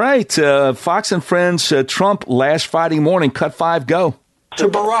 All right, Fox and Friends, Trump last Friday morning, cut 5, go. To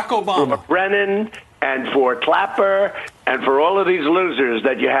Barack Obama. For Brennan and for Clapper and for all of these losers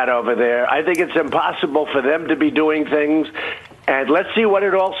that you had over there, I think it's impossible for them to be doing things. And let's see what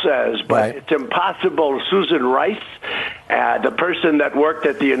it all says. But It's impossible. Susan Rice, the person that worked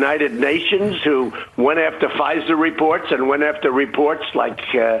at the United Nations who went after Pfizer reports and went after reports like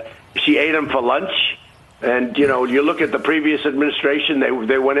she ate them for lunch. And, you know, you look at the previous administration,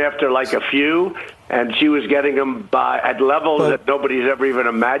 they went after like a few, and she was getting them at levels that nobody's ever even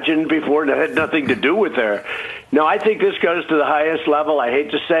imagined before. That had nothing to do with her. No, I think this goes to the highest level. I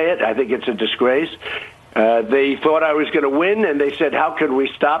hate to say it. I think it's a disgrace. They thought I was going to win, and they said, how can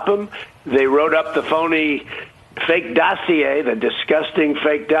we stop him? They wrote up the phony fake dossier, the disgusting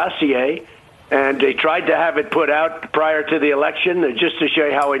fake dossier, and they tried to have it put out prior to the election, just to show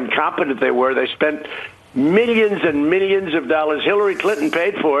you how incompetent they were. They spent millions and millions of dollars. Hillary Clinton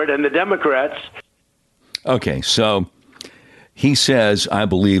paid for it, and the Democrats. Okay, so he says, I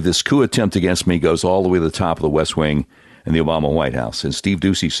believe this coup attempt against me goes all the way to the top of the West Wing in the Obama White House. And Steve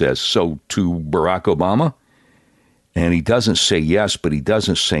Doocy says, so to Barack Obama? And he doesn't say yes, but he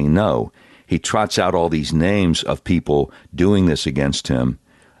doesn't say no. He trots out all these names of people doing this against him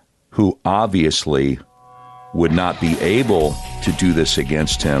who obviously would not be able to do this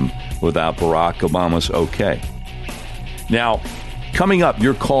against him without Barack Obama's okay. Now, coming up,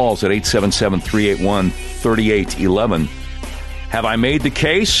 your calls at 877-381-3811. Have I made the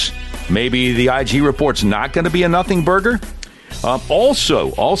case? Maybe the IG report's not going to be a nothing burger?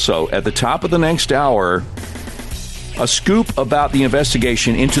 Also, at the top of the next hour, a scoop about the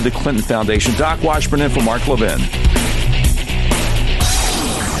investigation into the Clinton Foundation. Doc Washburn in for Mark Levin.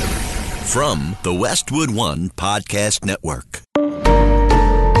 From the Westwood One Podcast Network.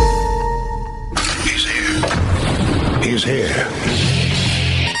 He's here.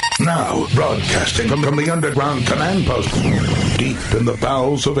 Now, broadcasting from the underground command post, deep in the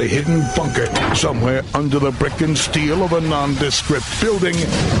bowels of a hidden bunker, somewhere under the brick and steel of a nondescript building,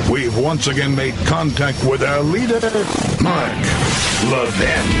 we've once again made contact with our leader, Mark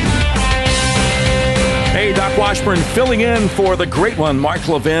Levin. Hey, Doc Washburn filling in for the great one, Mark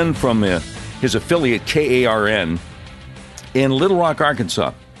Levin from his affiliate KARN in Little Rock,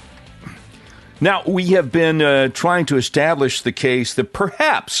 Arkansas. Now, we have been trying to establish the case that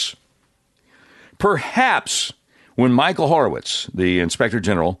perhaps when Michael Horowitz, the Inspector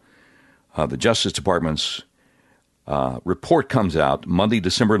General of the Justice Department's report comes out Monday,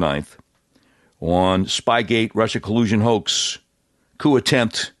 December 9th on Spygate, Russia collusion hoax, coup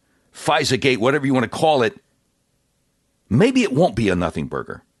attempt, FISA-gate, whatever you want to call it, maybe it won't be a nothing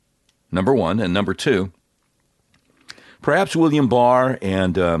burger, number one. And number two, perhaps William Barr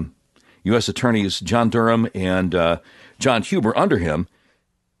and U.S. Attorneys John Durham and John Huber under him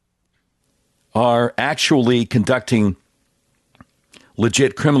are actually conducting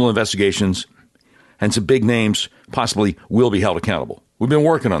legit criminal investigations, and some big names possibly will be held accountable. We've been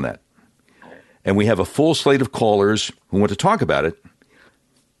working on that. And we have a full slate of callers who want to talk about it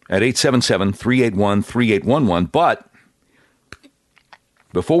at 877-381-3811. But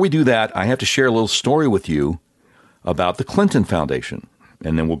before we do that, I have to share a little story with you about the Clinton Foundation,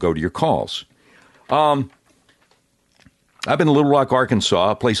 and then we'll go to your calls. I've been in Little Rock,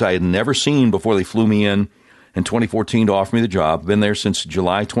 Arkansas, a place I had never seen before they flew me in 2014 to offer me the job. Been there since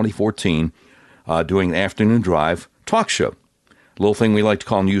July 2014, doing an afternoon drive talk show, a little thing we like to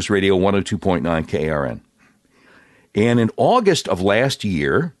call News Radio 102.9 KARN. And in August of last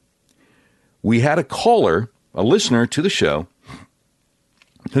year, we had a caller, a listener to the show,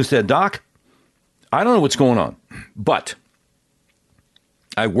 who said, Doc, I don't know what's going on, but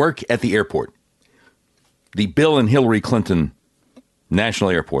I work at the airport, the Bill and Hillary Clinton National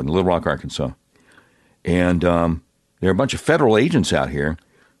Airport in Little Rock, Arkansas. And there are a bunch of federal agents out here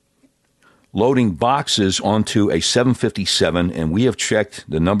loading boxes onto a 757, and we have checked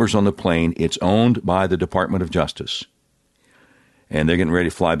the numbers on the plane. It's owned by the Department of Justice. And they're getting ready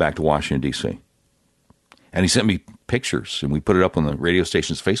to fly back to Washington, D.C. And he sent me pictures, and we put it up on the radio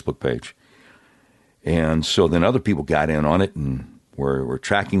station's Facebook page. And so then other people got in on it, and we're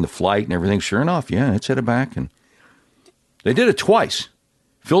tracking the flight and everything. Sure enough, yeah, it's headed back. And they did it twice.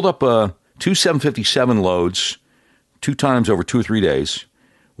 Filled up two 757 loads 2 times over 2 or 3 days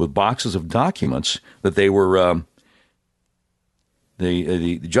with boxes of documents that they were,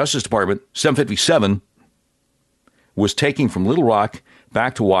 the Justice Department, 757, was taking from Little Rock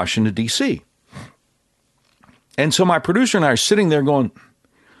back to Washington, D.C. And so my producer and I are sitting there going,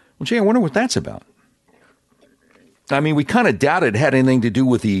 well, gee, I wonder what that's about. I mean, we kind of doubted it had anything to do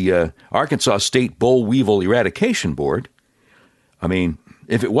with the Arkansas State Boll Weevil Eradication Board. I mean,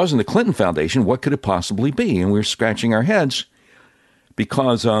 if it wasn't the Clinton Foundation, what could it possibly be? And we were scratching our heads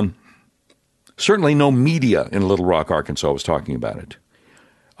because certainly no media in Little Rock, Arkansas was talking about it.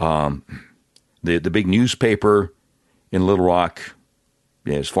 The big newspaper in Little Rock,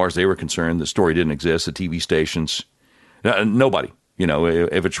 as far as they were concerned, the story didn't exist. The TV stations, nobody. You know,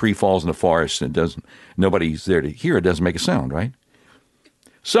 if a tree falls in the forest and nobody's there to hear it, doesn't make a sound, right?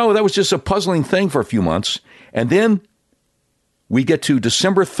 So that was just a puzzling thing for a few months. And then we get to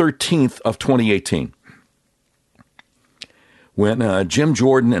December 13th of 2018, when Jim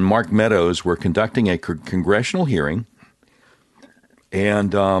Jordan and Mark Meadows were conducting a congressional hearing,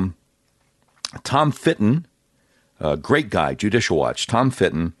 and Tom Fitton, a great guy, Judicial Watch, Tom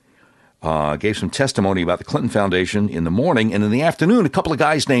Fitton, gave some testimony about the Clinton Foundation in the morning, and in the afternoon, a couple of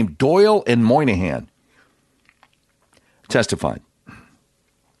guys named Doyle and Moynihan testified.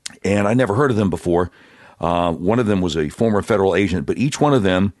 And I never heard of them before. One of them was a former federal agent, but each one of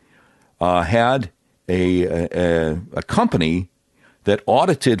them had a company that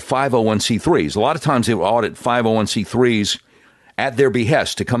audited 501c3s. A lot of times they would audit 501c3s at their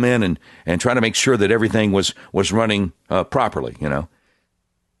behest to come in and try to make sure that everything was running properly, you know.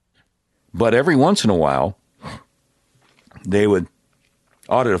 But every once in a while, they would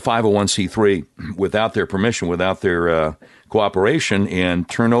audit a 501c3 without their permission, without their cooperation, and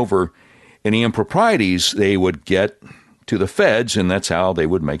turn over any improprieties they would get to the feds, and that's how they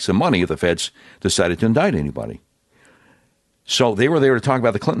would make some money if the feds decided to indict anybody. So they were there to talk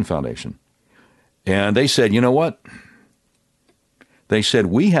about the Clinton Foundation. And they said, you know what? They said,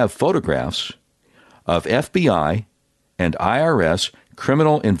 we have photographs of FBI and IRS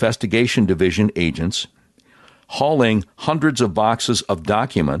Criminal Investigation Division agents hauling hundreds of boxes of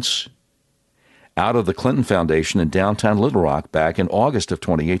documents out of the Clinton Foundation in downtown Little Rock back in August of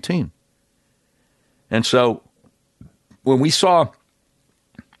 2018. And so when we saw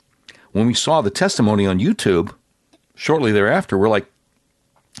the testimony on YouTube shortly thereafter, we're like,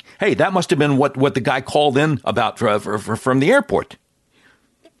 hey, that must have been what the guy called in about from the airport.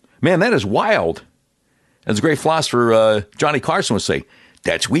 Man, that is wild. As a great philosopher, Johnny Carson would say,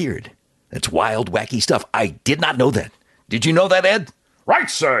 that's weird. That's wild, wacky stuff. I did not know that. Did you know that, Ed? Right,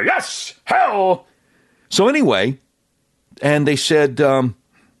 sir. Yes. Hell. So anyway, and they said,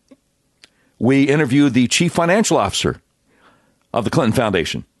 we interviewed the chief financial officer of the Clinton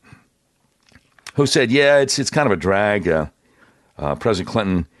Foundation, who said, yeah, it's kind of a drag. President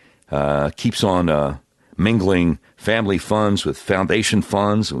Clinton keeps on mingling family funds with foundation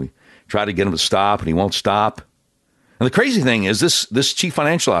funds. We try to get him to stop, and he won't stop. And the crazy thing is this chief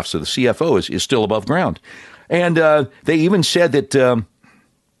financial officer, the CFO, is still above ground. And they even said that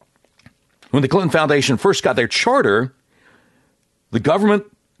when the Clinton Foundation first got their charter, the government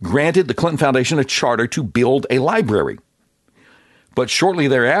granted the Clinton Foundation a charter to build a library. But shortly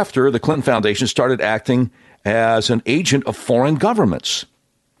thereafter, the Clinton Foundation started acting as an agent of foreign governments.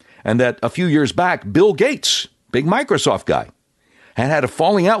 And that a few years back, Bill Gates, big Microsoft guy, had a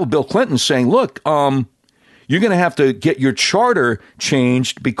falling out with Bill Clinton saying, look, you're going to have to get your charter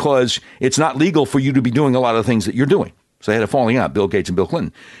changed because it's not legal for you to be doing a lot of things that you're doing. So they had a falling out, Bill Gates and Bill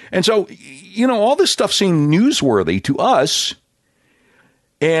Clinton. And so, all this stuff seemed newsworthy to us.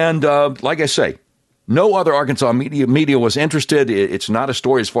 And like I say, no other Arkansas media was interested. It's not a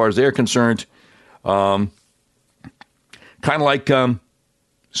story as far as they're concerned. Kind of like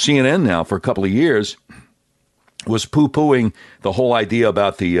CNN now for a couple of years was poo-pooing the whole idea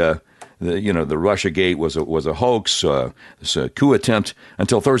about the Russiagate was a hoax, it's a coup attempt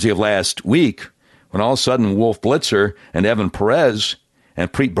until Thursday of last week, when all of a sudden Wolf Blitzer and Evan Perez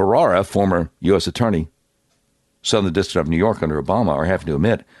and Preet Bharara, former U.S. Attorney, Southern District of New York under Obama, are having to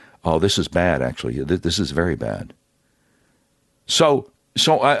admit, oh, this is bad, actually. This is very bad. So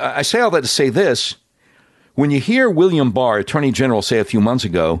I say all that to say this. When you hear William Barr, Attorney General, say a few months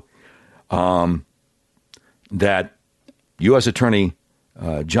ago that U.S. Attorney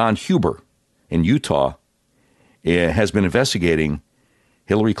John Huber in Utah has been investigating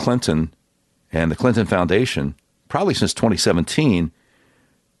Hillary Clinton and the Clinton Foundation probably since 2017,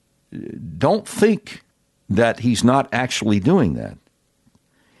 don't think that he's not actually doing that.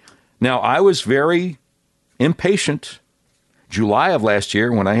 Now, I was very impatient July of last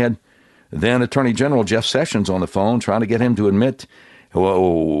year when I had then Attorney General Jeff Sessions on the phone trying to get him to admit,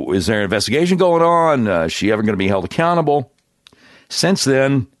 well, is there an investigation going on? Is she ever going to be held accountable? Since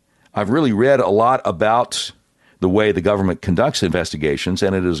then, I've really read a lot about the way the government conducts investigations,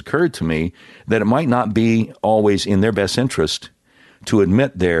 and it has occurred to me that it might not be always in their best interest to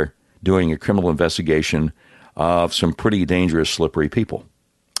admit they're doing a criminal investigation of some pretty dangerous, slippery people.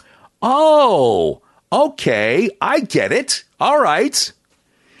 Oh, okay, I get it. All right.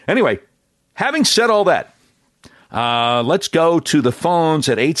 Anyway, having said all that, let's go to the phones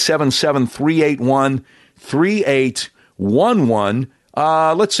at 877-381-3811.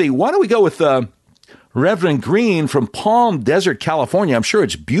 Let's see. Why don't we go with Reverend Green from Palm Desert, California? I'm sure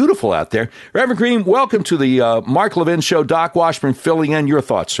it's beautiful out there. Reverend Green, welcome to the Mark Levin Show. Doc Washburn filling in. Your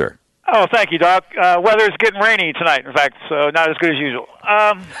thoughts, sir. Oh, thank you, Doc. Weather's getting rainy tonight, in fact, so not as good as usual.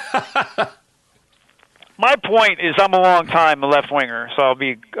 My point is I'm a long-time left-winger, so I'll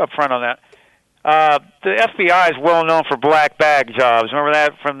be upfront on that. The FBI is well known for black bag jobs. Remember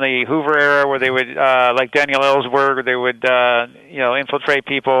that from the Hoover era, where they would, like Daniel Ellsberg, they would, infiltrate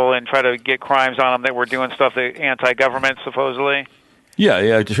people and try to get crimes on them that were doing stuff that anti-government, supposedly.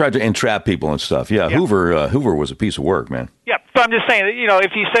 Yeah, to try to entrap people and stuff. Yeah. Hoover was a piece of work, man. Yeah, but I'm just saying that,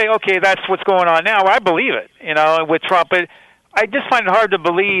 if you say, okay, that's what's going on now, I believe it, with Trump. But I just find it hard to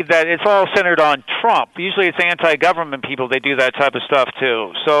believe that it's all centered on Trump. Usually it's anti-government people, they do that type of stuff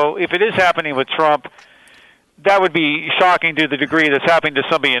too. So if it is happening with Trump, that would be shocking to the degree that's happening to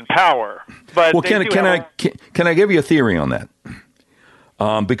somebody in power. But well, can I give you a theory on that?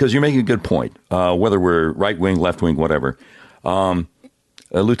 Because you're making a good point, whether we're right-wing, left-wing, whatever.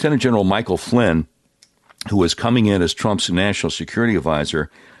 Lieutenant General Michael Flynn, who was coming in as Trump's national security advisor,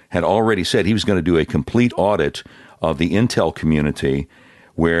 had already said he was going to do a complete audit of the intel community,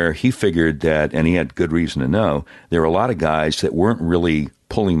 where he figured that, and he had good reason to know, there were a lot of guys that weren't really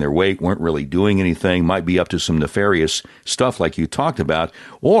pulling their weight, weren't really doing anything, might be up to some nefarious stuff like you talked about,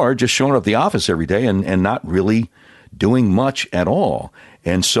 or just showing up at the office every day and not really doing much at all.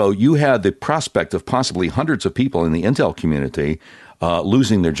 And so you had the prospect of possibly hundreds of people in the intel community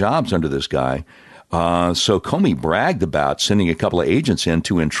losing their jobs under this guy. So Comey bragged about sending a couple of agents in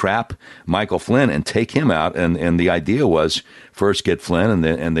to entrap Michael Flynn and take him out. And the idea was first get Flynn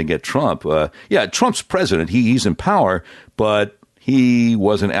and then get Trump. Trump's president. He's in power, but he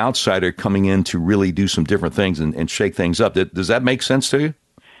was an outsider coming in to really do some different things and shake things up. Does that make sense to you?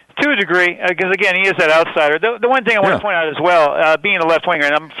 To a degree, because again, he is that outsider. The one thing I want to point out as well, being a left winger,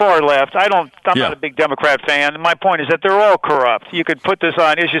 and I'm far left, I'm not a big Democrat fan. My point is that they're all corrupt. You could put this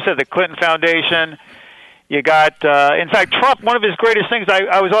on, as you said, the Clinton Foundation. You got, in fact, Trump. One of his greatest things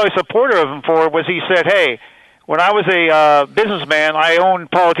I was always a supporter of him for was he said, "Hey, when I was a businessman, I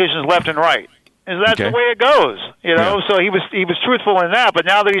owned politicians left and right." And that's the way it goes, you know. Yeah. So he was truthful in that. But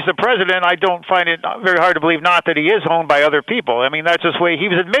now that he's the president, I don't find it very hard to believe not that he is owned by other people. I mean, that's just the way he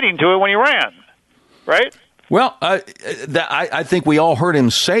was admitting to it when he ran, right? Well, I think we all heard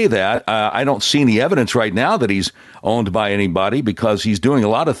him say that. I don't see any evidence right now that he's owned by anybody because he's doing a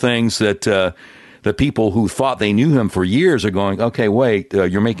lot of things that the people who thought they knew him for years are going, okay, wait,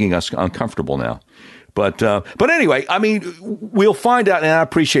 you're making us uncomfortable now. But anyway, I mean, we'll find out, and I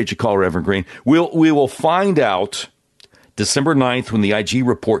appreciate your call, Reverend Green. We will find out December 9th when the IG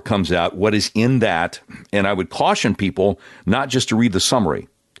report comes out, what is in that. And I would caution people not just to read the summary.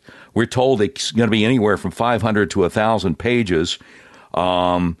 We're told it's going to be anywhere from 500 to 1,000 pages.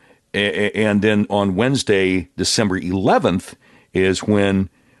 And then on Wednesday, December 11th, is when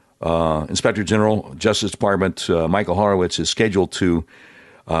Inspector General, Justice Department, Michael Horowitz is scheduled to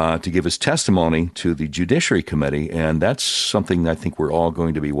give his testimony to the Judiciary Committee, and that's something I think we're all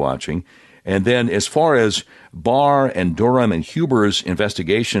going to be watching. And then as far as Barr and Durham and Huber's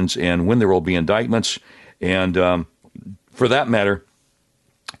investigations and when there will be indictments, and for that matter,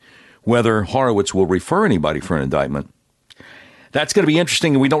 whether Horowitz will refer anybody for an indictment, that's going to be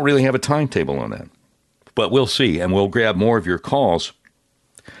interesting, and we don't really have a timetable on that. But we'll see, and we'll grab more of your calls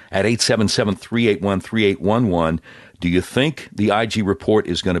at 877-381-3811. Do you think the IG report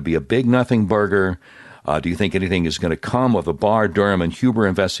is going to be a big nothing burger? Do you think anything is going to come of the Barr, Durham, and Huber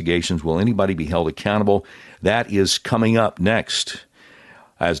investigations? Will anybody be held accountable? That is coming up next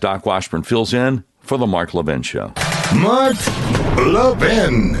as Doc Washburn fills in for the Mark Levin Show. Mark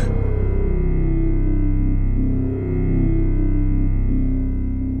Levin.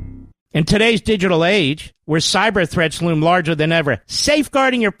 In today's digital age, where cyber threats loom larger than ever,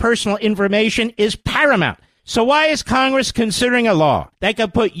 safeguarding your personal information is paramount. So why is Congress considering a law that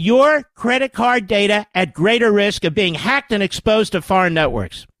could put your credit card data at greater risk of being hacked and exposed to foreign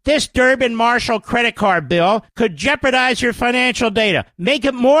networks? This Durbin-Marshall credit card bill could jeopardize your financial data, make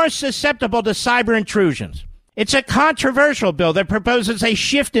it more susceptible to cyber intrusions. It's a controversial bill that proposes a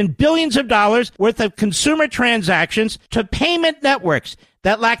shift in billions of dollars worth of consumer transactions to payment networks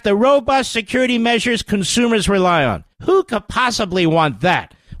that lack the robust security measures consumers rely on. Who could possibly want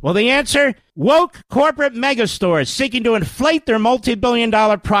that? Well, the answer? Woke corporate megastores seeking to inflate their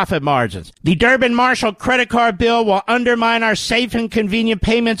multi-billion-dollar profit margins. The Durbin-Marshall credit card bill will undermine our safe and convenient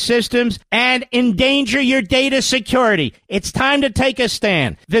payment systems and endanger your data security. It's time to take a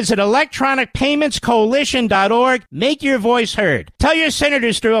stand. Visit electronicpaymentscoalition.org. Make your voice heard. Tell your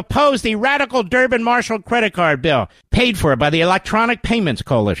senators to oppose the radical Durbin-Marshall credit card bill, paid for by the Electronic Payments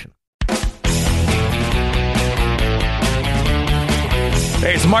Coalition.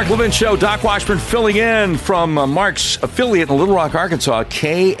 Hey, it's the Mark Levin Show. Doc Washburn filling in from Mark's affiliate in Little Rock, Arkansas,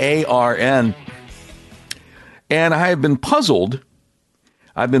 KARN. And I have been puzzled.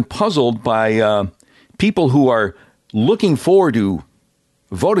 I've been puzzled by people who are looking forward to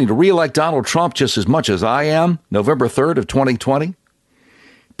voting to reelect Donald Trump just as much as I am, November 3rd of 2020.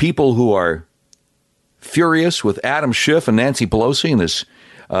 People who are furious with Adam Schiff and Nancy Pelosi and this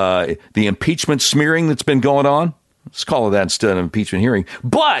the impeachment smearing that's been going on. Let's call it that instead of an impeachment hearing.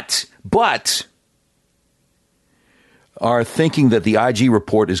 But are thinking that the IG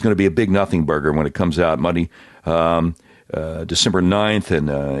report is going to be a big nothing burger when it comes out Monday, December 9th,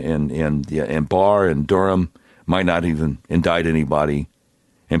 and Barr and Durham might not even indict anybody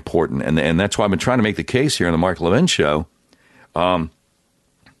important. And that's why I've been trying to make the case here on the Mark Levin Show by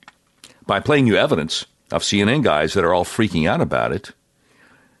playing you evidence of CNN guys that are all freaking out about it.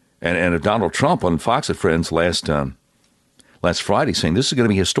 And of Donald Trump on Fox and Friends last Friday saying this is going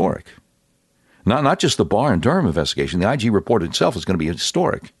to be historic. Not just the Barr and Durham investigation. The IG report itself is going to be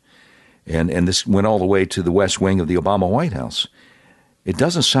historic. And this went all the way to the West Wing of the Obama White House. It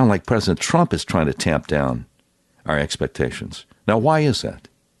doesn't sound like President Trump is trying to tamp down our expectations. Now, why is that?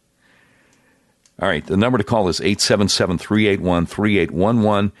 All right, the number to call is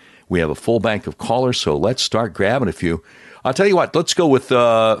 877-381-3811. We have a full bank of callers, so let's start grabbing a few. I'll tell you what, let's go with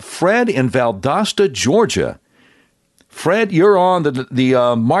Fred in Valdosta, Georgia. Fred, you're on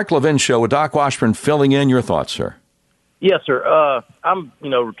the Mark Levin Show with Doc Washburn filling in. Your thoughts, sir. Yes, sir. I'm,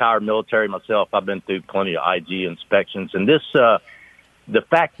 retired military myself. I've been through plenty of IG inspections. And this, the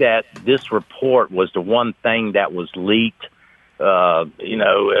fact that this report was the one thing that was leaked, and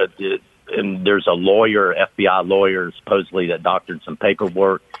there's a lawyer, FBI lawyer, supposedly that doctored some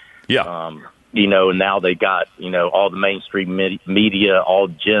paperwork. Yeah. You know, and now they got, you know, all the mainstream media all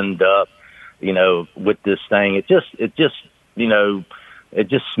ginned up, you know, with this thing. It just, you know, it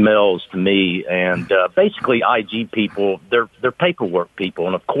just smells to me. And basically IG people, they're paperwork people.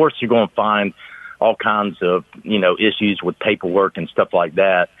 And of course you're going to find all kinds of, you know, issues with paperwork and stuff like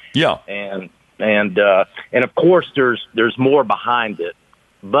that. Yeah. And of course there's more behind it.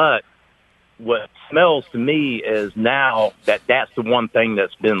 But what smells to me is now that's the one thing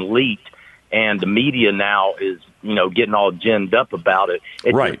that's been leaked, and the media now is, you know, getting all ginned up about it.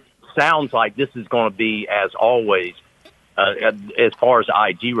 It right. sounds like this is going to be, as always, as far as the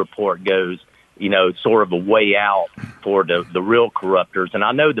IG report goes, you know, sort of a way out for the real corruptors. And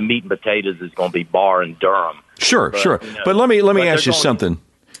I know the meat and potatoes is going to be Barr and Durham. Sure, but, sure. You know, but let me ask you something.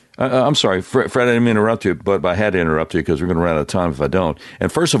 I'm sorry, Fred, I didn't mean to interrupt you, but I had to interrupt you because we're going to run out of time if I don't.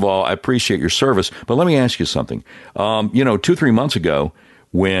 And first of all, I appreciate your service, but let me ask you something. You know, 2-3 months ago,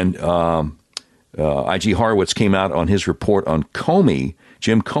 when I.G. Horowitz came out on his report on Comey,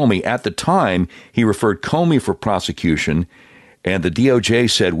 Jim Comey, at the time, he referred Comey for prosecution, and the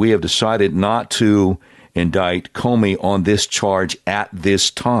DOJ said, we have decided not to indict Comey on this charge at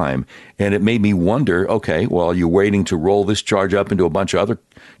this time. And it made me wonder, okay, well, you're waiting to roll this charge up into a bunch of other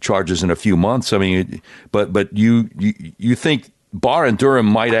charges in a few months. I mean, but you think Barr and Durham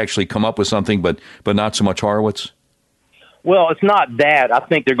might actually come up with something, but not so much Horowitz? Well, it's not that. I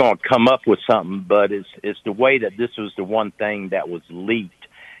think they're going to come up with something, but it's the way that this was the one thing that was leaked,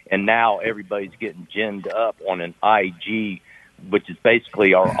 and now everybody's getting ginned up on an IG, which is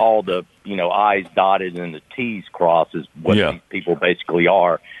basically are all the, you know, I's dotted and the T's crossed is what these people basically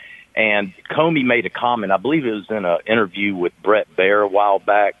are. And Comey made a comment, I believe it was in an interview with Brett Baer a while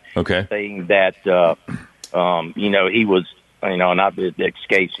back, saying that, you know, he was, you know, and it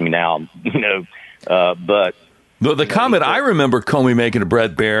escapes me now, you know, but. The comment I remember Comey making to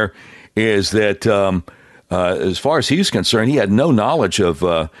Brett Baer is that, as far as he's concerned, he had no knowledge of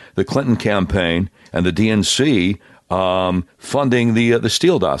the Clinton campaign and the DNC funding the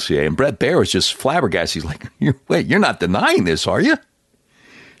Steele dossier. And Brett Baer was just flabbergasted. He's like, wait, you're not denying this, are you?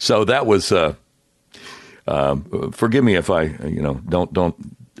 So that was, forgive me if I, you know, don't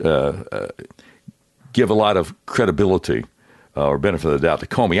give a lot of credibility or benefit of the doubt to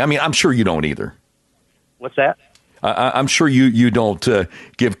Comey. I mean, I'm sure you don't either. What's that? I'm sure you don't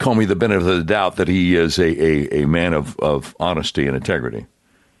give Comey the benefit of the doubt that he is a man of honesty and integrity.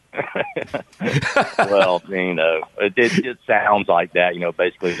 Well, you know, it just sounds like that, you know,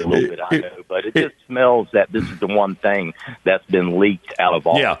 basically a little bit, I know, but it just smells that this is the one thing that's been leaked out of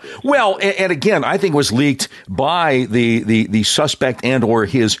all. Yeah. Well, and again, I think it was leaked by the suspect and or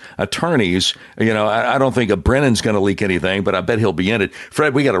his attorneys. You know, I don't think Brennan's going to leak anything, but I bet he'll be in it.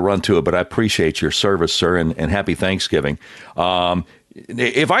 Fred, we got to run to it, but I appreciate your service, sir, and happy Thanksgiving.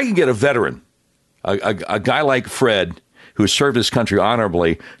 If I can get a veteran, a guy like Fred, who served his country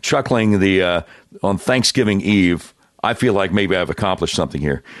honorably, chuckling on Thanksgiving Eve, I feel like maybe I've accomplished something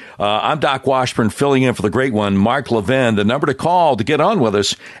here. I'm Doc Washburn, filling in for the great one, Mark Levin. The number to call to get on with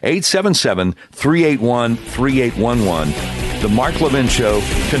us, 877-381-3811. The Mark Levin Show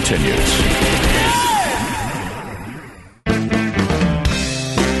continues.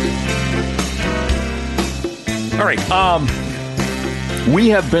 All right. We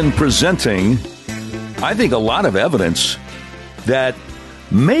have been presenting, I think, a lot of evidence that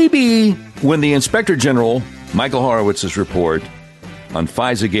maybe when the Inspector General, Michael Horowitz's report on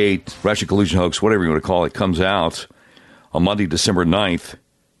FISA-Gate, Russia collusion hoax, whatever you want to call it, comes out on Monday, December 9th,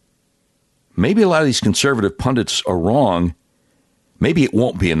 maybe a lot of these conservative pundits are wrong. Maybe it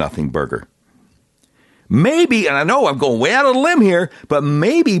won't be a nothing burger. Maybe, and I know I'm going way out on a limb here, but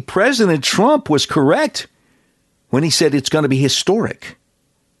maybe President Trump was correct when he said it's going to be historic.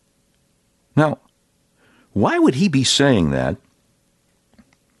 Now, why would he be saying that?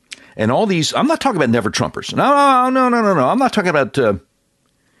 And all these, I'm not talking about never Trumpers. No. I'm not talking about,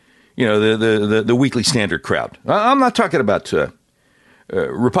 the Weekly Standard crowd. I'm not talking about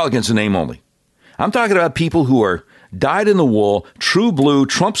Republicans in name only. I'm talking about people who are dyed in the wool, true blue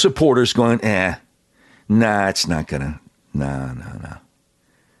Trump supporters going, it's not going to, no.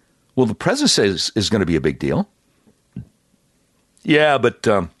 Well, the president says it's going to be a big deal. Yeah, but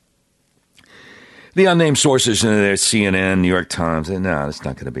the unnamed sources in there, CNN, New York Times, no, it's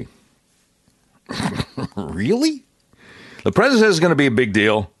not going to be. Really? The president says it's going to be a big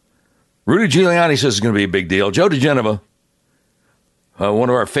deal. Rudy Giuliani says it's going to be a big deal. Joe DeGenova, one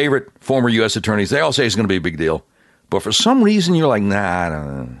of our favorite former U.S. attorneys, they all say it's going to be a big deal. But for some reason, you're like,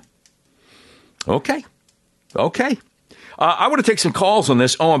 nah. Okay. I want to take some calls on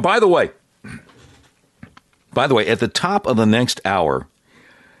this. Oh, and by the way, at the top of the next hour,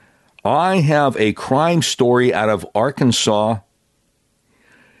 I have a crime story out of Arkansas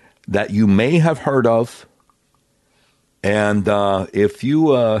that you may have heard of. And if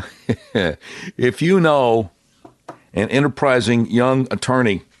you if you know an enterprising young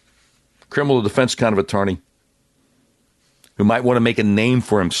attorney, criminal defense kind of attorney, who might want to make a name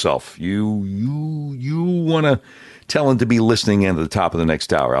for himself, you want to tell him to be listening in at the top of the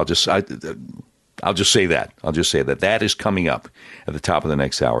next hour. I'll just say that. That is coming up at the top of the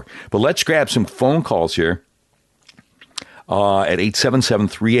next hour. But let's grab some phone calls here at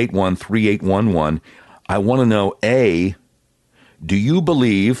 877-381-3811. I want to know, A, do you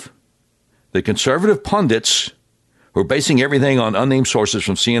believe the conservative pundits who are basing everything on unnamed sources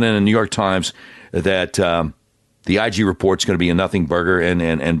from CNN and New York Times that the IG report's going to be a nothing burger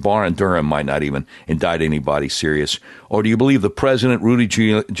and Barr and Durham might not even indict anybody serious? Or do you believe the president, Rudy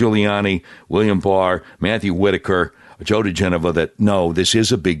Giuliani, William Barr, Matthew Whitaker, Joe DeGenova, that no, this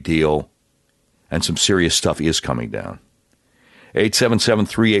is a big deal and some serious stuff is coming down?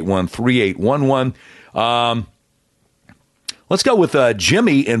 877-381-3811. Let's go with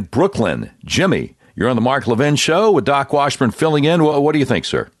Jimmy in Brooklyn. Jimmy, you're on the Mark Levin Show with Doc Washburn filling in. What do you think,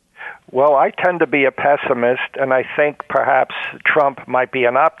 sir? Well, I tend to be a pessimist, and I think perhaps Trump might be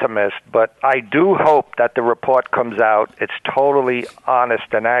an optimist, but I do hope that the report comes out. It's totally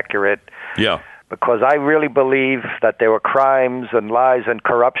honest and accurate. Yeah. Because I really believe that there were crimes and lies and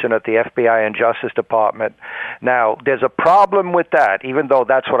corruption at the FBI and Justice Department. Now, there's a problem with that, even though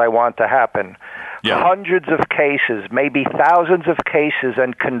that's what I want to happen. Yeah. Hundreds of cases, maybe thousands of cases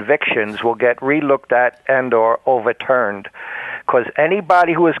and convictions will get relooked at and or overturned. Because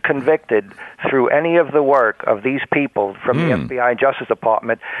anybody who is convicted through any of the work of these people from the FBI and Justice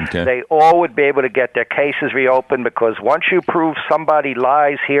Department, they all would be able to get their cases reopened, because once you prove somebody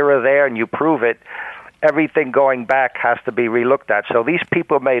lies here or there and you prove it, everything going back has to be relooked at. So these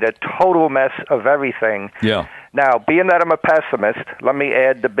people made a total mess of everything. Yeah. Now, being that I'm a pessimist, let me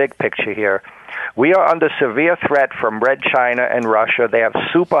add the big picture here. We are under severe threat from Red China and Russia. They have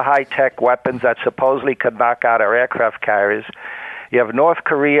super high-tech weapons that supposedly could knock out our aircraft carriers. You have North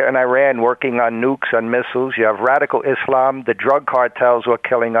Korea and Iran working on nukes and missiles. You have radical Islam, the drug cartels who are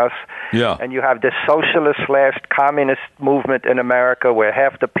killing us. Yeah. And you have this socialist/communist movement in America where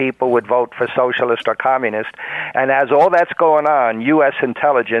half the people would vote for socialist or communist. And as all that's going on, U.S.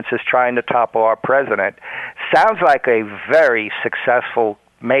 intelligence is trying to topple our president. Sounds like a very successful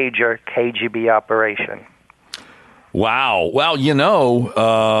major KGB operation. Wow. Well, you know,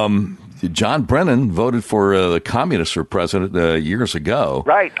 John Brennan voted for the communists for president years ago.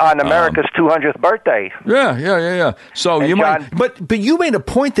 Right, on America's 200th birthday. Yeah. So you might, but you made a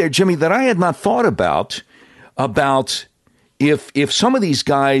point there, Jimmy, that I had not thought about if some of these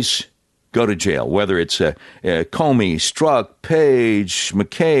guys go to jail, whether it's Comey, Strzok, Page,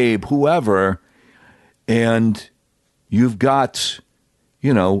 McCabe, whoever, and you've got,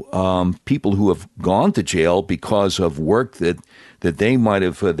 you know, people who have gone to jail because of work that they might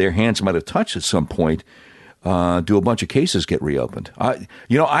have, their hands might have touched at some point, do a bunch of cases get reopened? I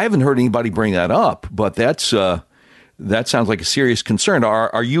haven't heard anybody bring that up, but that sounds like a serious concern.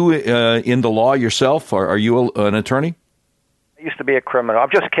 Are you in the law yourself? Are you an attorney? I used to be a criminal. I'm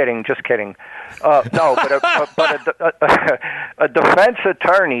just kidding. No, but a defense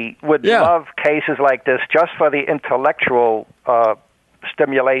attorney would love cases like this just for the intellectual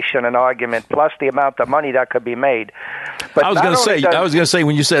stimulation and argument, plus the amount of money that could be made. But I was going to say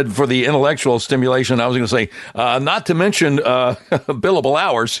when you said for the intellectual stimulation, I was going to say not to mention billable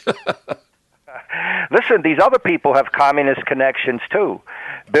hours. Listen, these other people have communist connections too.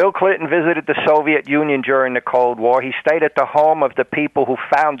 Bill Clinton visited the Soviet Union during the Cold War. He stayed at the home of the people who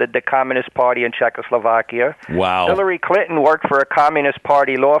founded the Communist Party in Czechoslovakia. Wow. Hillary Clinton worked for a Communist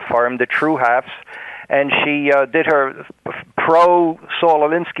Party law firm, the True Hafts, and she did her pro-Saul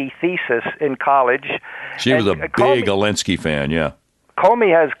Alinsky thesis in college. She was a big Alinsky fan, yeah.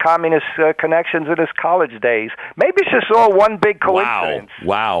 Comey has communist connections in his college days. Maybe it's just all one big coincidence.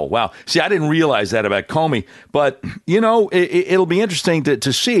 Wow. See, I didn't realize that about Comey. But, you know, it'll be interesting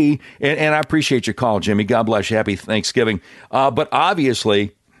to see. And I appreciate your call, Jimmy. God bless you. Happy Thanksgiving. But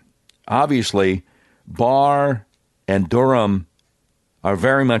obviously, Barr and Durham are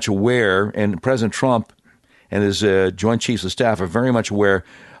very much aware, and President Trump and his Joint Chiefs of Staff are very much aware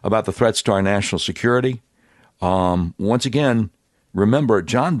about the threats to our national security. Once again, remember,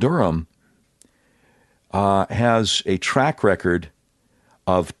 John Durham has a track record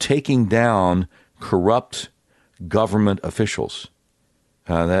of taking down corrupt government officials.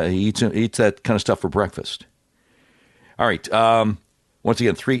 He eats that kind of stuff for breakfast. All right. Once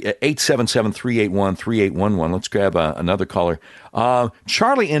again, 877-381-3811. Let's grab another caller.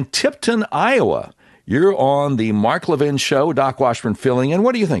 Charlie in Tipton, Iowa. You're on the Mark Levin Show. Doc Washburn filling in.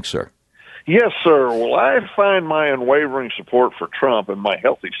 What do you think, sir? Yes, sir. Well, I find my unwavering support for Trump and my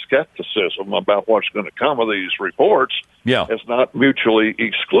healthy skepticism about what's going to come of these reports as not mutually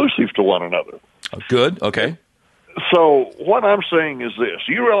exclusive to one another. Good. Okay. So what I'm saying is this.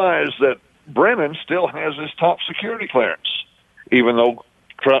 You realize that Brennan still has his top security clearance, even though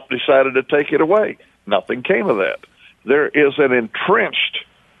Trump decided to take it away. Nothing came of that. There is an entrenched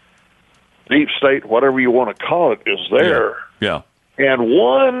deep state, whatever you want to call it, is there. Yeah. And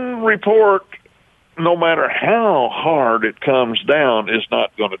one report, no matter how hard it comes down, is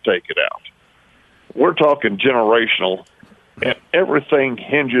not going to take it out. We're talking generational, and everything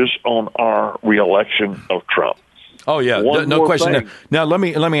hinges on our reelection of Trump. Oh, yeah, no question. Now, let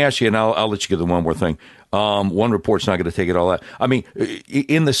me ask you, and I'll let you get the one more thing. One report's not going to take it all out. I mean,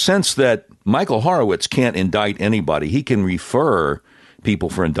 in the sense that Michael Horowitz can't indict anybody. He can refer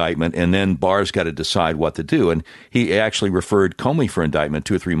people for indictment, and then Barr's got to decide what to do. And he actually referred Comey for indictment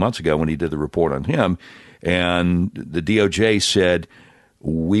 2 or 3 months ago when he did the report on him. And the DOJ said,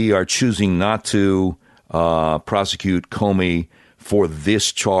 we are choosing not to prosecute Comey for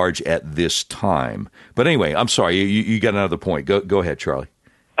this charge at this time. But anyway, I'm sorry, you got another point. Go ahead, Charlie.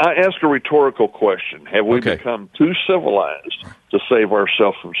 I ask a rhetorical question. Have we become too civilized to save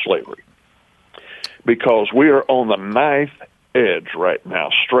ourselves from slavery? Because we are on the knife edge right now,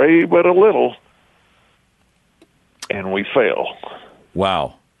 stray but a little, and we fail.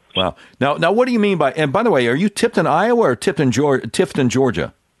 Wow. Now, what do you mean by? And by the way, are you Tipton, Iowa, or Tifton,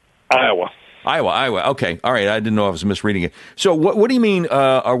 Georgia? Iowa. Okay, all right. I didn't know I was misreading it. So, what do you mean?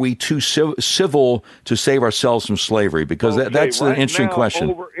 Are we too civil to save ourselves from slavery? Because that's an interesting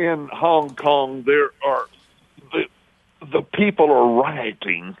question. Over in Hong Kong, there are the people are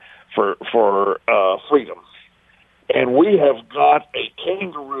rioting for freedom. And we have got a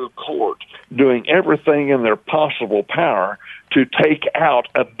kangaroo court doing everything in their possible power to take out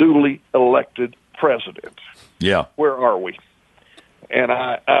a duly elected president. Yeah. Where are we? And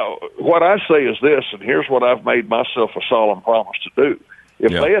what I say is this, and here's what I've made myself a solemn promise to do.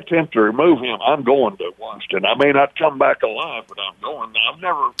 If they attempt to remove him, I'm going to Washington. I may not come back alive, but I'm going. I've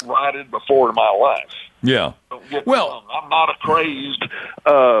never rioted before in my life. Yeah. Well, I'm not a crazed,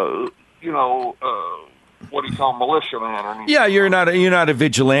 what do you call militiaman? Yeah, you're not a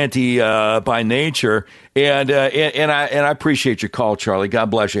vigilante by nature, and I appreciate your call, Charlie. God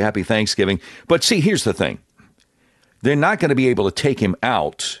bless you. Happy Thanksgiving. But see, here's the thing: they're not going to be able to take him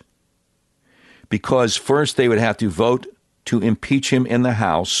out because first they would have to vote to impeach him in the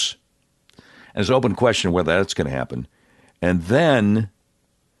House. And it's an open question whether that's going to happen, and then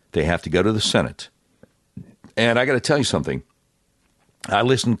they have to go to the Senate. And I got to tell you something. I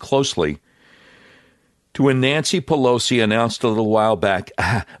listened closely to when Nancy Pelosi announced a little while back,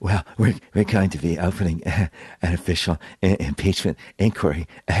 we're going to be opening an official impeachment inquiry.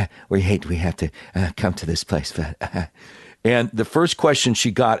 We have to come to this place. And the first question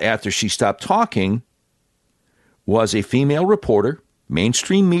she got after she stopped talking was a female reporter,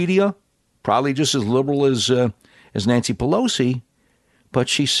 mainstream media, probably just as liberal as Nancy Pelosi, but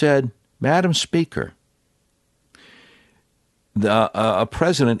she said, Madam Speaker, a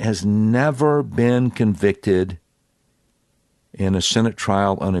president has never been convicted in a Senate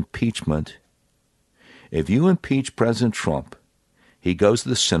trial on impeachment. If you impeach President Trump, he goes to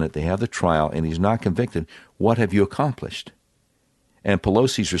the Senate, they have the trial, and he's not convicted, what have you accomplished? And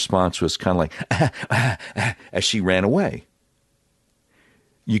Pelosi's response was kind of like, as she ran away.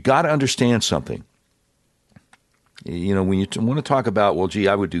 You got to understand something. You know, when you want to talk about, well, gee,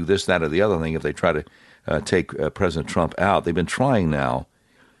 I would do this, that, or the other thing if they try to take President Trump out. They've been trying now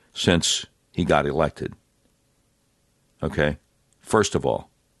since he got elected. Okay? First of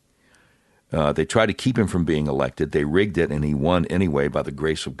all, they tried to keep him from being elected. They rigged it, and he won anyway by the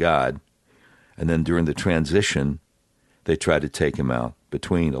grace of God. And then during the transition, they tried to take him out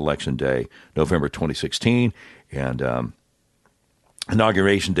between Election Day, November 2016, and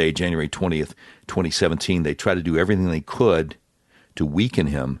Inauguration Day, January 20th, 2017. They tried to do everything they could to weaken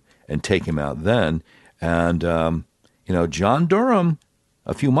him and take him out then. And, John Durham,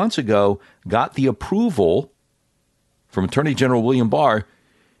 a few months ago, got the approval from Attorney General William Barr.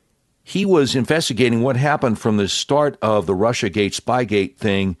 He was investigating what happened from the start of the Russiagate, Spygate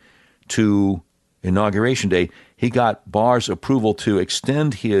thing to Inauguration Day. He got Barr's approval to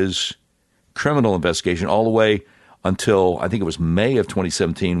extend his criminal investigation all the way until, I think it was May of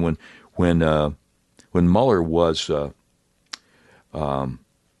 2017 when Mueller was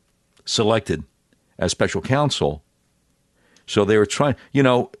selected as special counsel. So they were trying,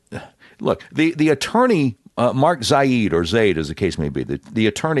 look, the attorney, Mark Zaid, or Zaid as the case may be, the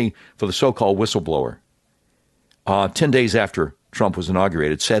attorney for the so-called whistleblower, 10 days after Trump was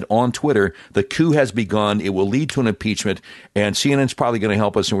inaugurated, said on Twitter, the coup has begun, it will lead to an impeachment, and CNN's probably going to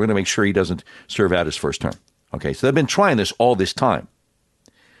help us, and we're going to make sure he doesn't serve out his first term. Okay, so they've been trying this all this time.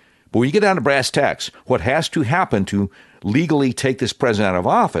 But when you get down to brass tacks, what has to happen to legally take this president out of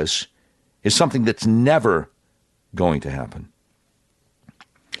office is something that's never going to happen.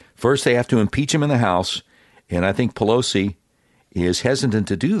 First, they have to impeach him in the House, and I think Pelosi is hesitant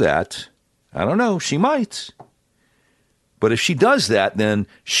to do that. I don't know, she might. But if she does that, then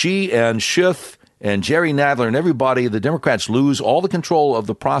she and Schiff and Jerry Nadler and everybody, the Democrats, lose all the control of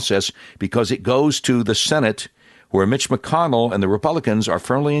the process because it goes to the Senate, where Mitch McConnell and the Republicans are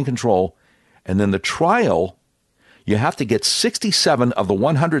firmly in control. And then the trial, you have to get 67 of the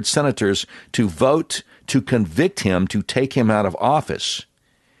 100 senators to vote to convict him, to take him out of office.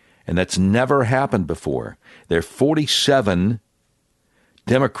 And that's never happened before. There are 47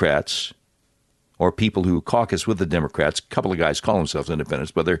 Democrats, or people who caucus with the Democrats. A couple of guys call themselves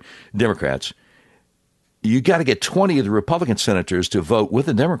independents, but they're Democrats. You got to get 20 of the Republican senators to vote with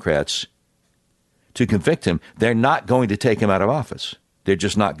the Democrats to convict him. They're not going to take him out of office. They're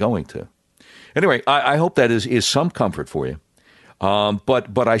just not going to. Anyway, I hope that is some comfort for you.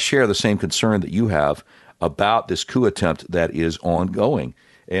 But I share the same concern that you have about this coup attempt that is ongoing.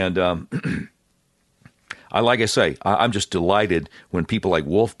 And like I say, I'm just delighted when people like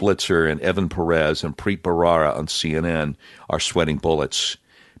Wolf Blitzer and Evan Perez and Preet Bharara on CNN are sweating bullets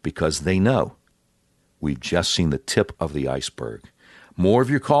because they know we've just seen the tip of the iceberg. More of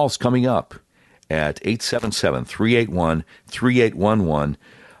your calls coming up at 877-381-3811.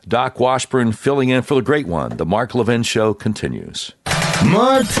 Doc Washburn filling in for the great one. The Mark Levin Show continues.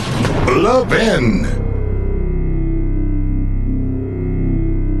 Mark Levin.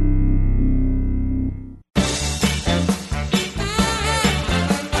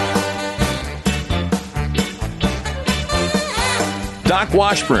 Doc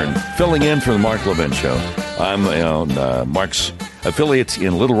Washburn filling in for the Mark Levin Show. I'm on Mark's affiliate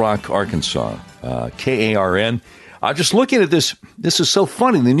in Little Rock, Arkansas, KARN. Just looking at this, this is so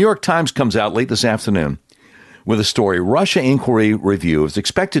funny. The New York Times comes out late this afternoon with a story. Russia Inquiry Review is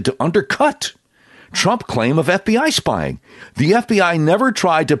expected to undercut Trump claim of FBI spying. The FBI never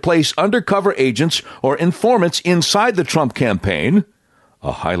tried to place undercover agents or informants inside the Trump campaign.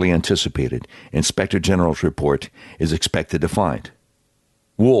 A highly anticipated Inspector General's report is expected to find.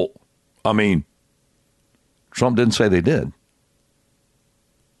 Well, I mean, Trump didn't say they did.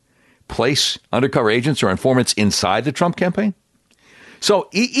 Place undercover agents or informants inside the Trump campaign? So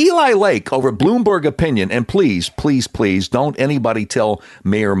Eli Lake over Bloomberg Opinion, and please, please, please don't anybody tell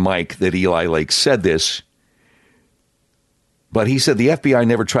Mayor Mike that Eli Lake said this, but he said the FBI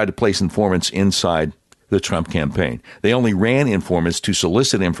never tried to place informants inside the Trump campaign. They only ran informants to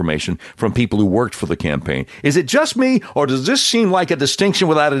solicit information from people who worked for the campaign. Is it just me, or does this seem like a distinction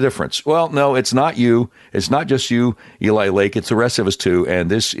without a difference? Well, no, it's not you. It's not just you, Eli Lake. It's the rest of us, too,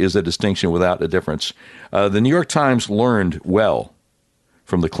 and this is a distinction without a difference. The New York Times learned well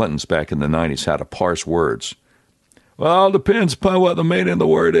from the Clintons back in the 90s how to parse words. Well, it depends upon what the meaning of the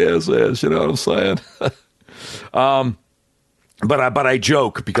word is, you know what I'm saying? But I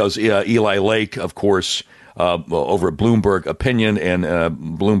joke because Eli Lake, of course, over at Bloomberg Opinion, and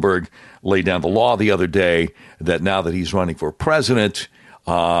Bloomberg laid down the law the other day that now that he's running for president,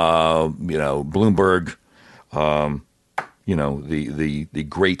 Bloomberg, the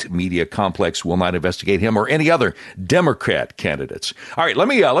great media complex will not investigate him or any other Democrat candidates. All right, let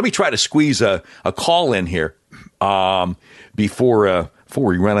me try to squeeze a call in here before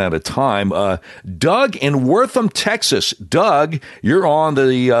we run out of time. Doug in Wortham, Texas. Doug, you're on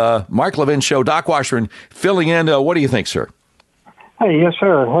the Mark Levin Show. Doc Washburn filling in. What do you think, sir? Hey, yes,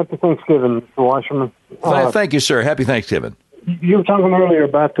 sir. Happy Thanksgiving, Mr. Washburn. Thank you, sir. Happy Thanksgiving. You were talking earlier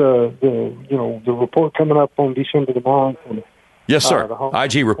about the report coming up on December the 9th. And, yes, sir.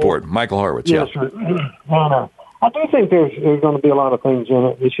 IG report. Michael Horowitz. Yes, sir. I do think there's going to be a lot of things in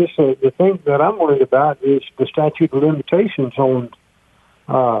it. It's just the thing that I'm worried about is the statute of limitations on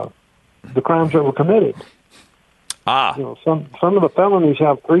the crimes that were committed. Some of the felonies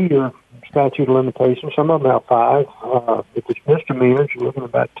have 3-year statute of limitations. Some of them have 5. If it's misdemeanors, you're looking at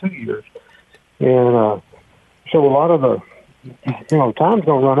about 2 years. And so a lot of the time's going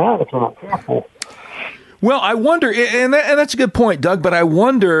to run out if we're not careful. Well, I wonder, and that's a good point, Doug. But I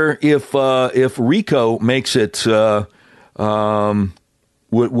wonder if RICO makes it would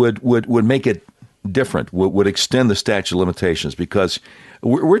make it different, would extend the statute of limitations, because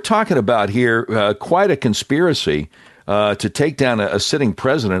we're talking about here quite a conspiracy to take down a sitting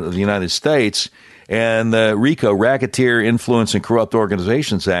president of the United States. And the RICO, Racketeer, Influence, and Corrupt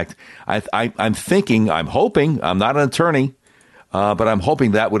Organizations Act, I'm hoping, I'm not an attorney, but I'm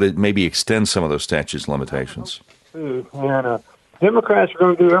hoping that would maybe extend some of those statutes of limitations. And Democrats are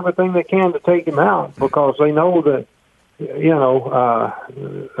going to do everything they can to take him out because they know that,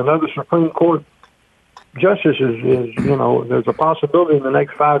 another Supreme Court justice is there's a possibility in the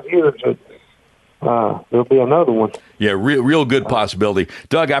next 5 years that there'll be another one. Yeah, real good possibility.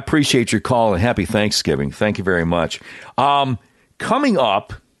 Doug, I appreciate your call and happy Thanksgiving. Thank you very much. Coming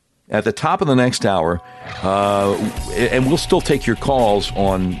up at the top of the next hour, and we'll still take your calls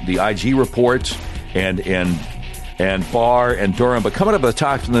on the IG report and Barr and Durham, but coming up at the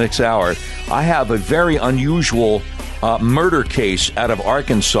top of the next hour, I have a very unusual murder case out of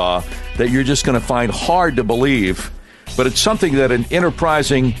Arkansas that you're just going to find hard to believe. But it's something that an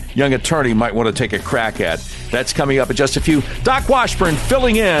enterprising young attorney might want to take a crack at. That's coming up in just a few. Doc Washburn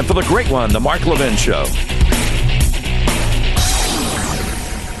filling in for the great one, The Mark Levin Show.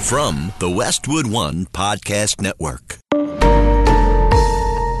 From the Westwood One Podcast Network.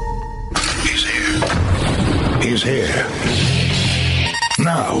 He's here.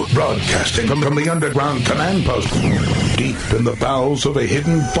 Now, broadcasting from the underground command post, deep in the bowels of a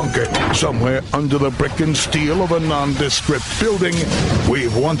hidden bunker, somewhere under the brick and steel of a nondescript building,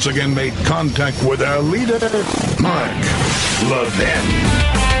 we've once again made contact with our leader, Mark Levin.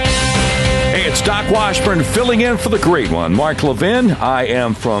 Hey, it's Doc Washburn filling in for the great one, Mark Levin. I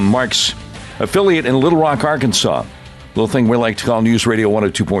am from Mark's affiliate in Little Rock, Arkansas. Little thing we like to call News Radio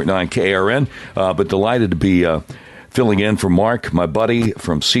 102.9 KRN, but delighted to be filling in for Mark, my buddy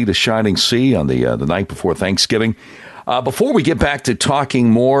from Sea to Shining Sea on the night before Thanksgiving. Before we get back to talking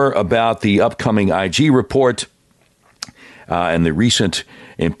more about the upcoming IG report and the recent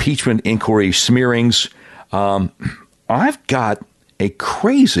impeachment inquiry smearings, I've got a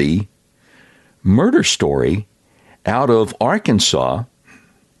crazy murder story out of Arkansas.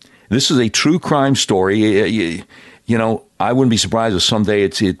 This is a true crime story. I wouldn't be surprised if someday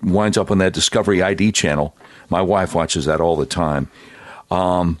it winds up on that Discovery ID channel. My wife watches that all the time.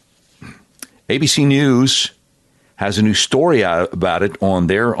 ABC News has a new story out about it on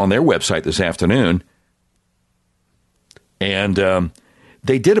their website this afternoon. And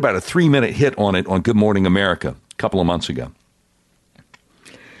they did about a 3-minute hit on it on Good Morning America a couple of months ago.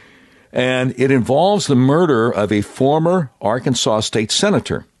 And it involves the murder of a former Arkansas state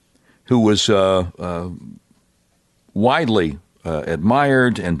senator who was widely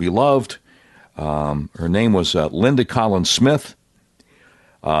admired and beloved. Her name was Linda Collins Smith.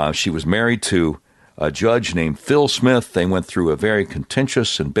 She was married to a judge named Phil Smith. They went through a very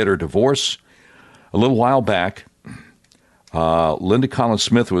contentious and bitter divorce. A little while back, Linda Collins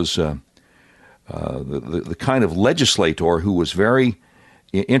Smith was the kind of legislator who was very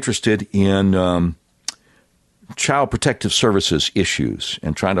interested in child protective services issues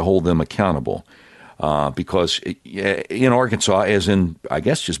and trying to hold them accountable. Because in Arkansas, as in, I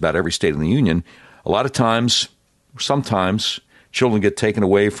guess, just about every state in the union, a lot of times, sometimes, children get taken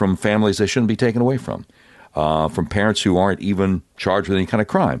away from families they shouldn't be taken away from parents who aren't even charged with any kind of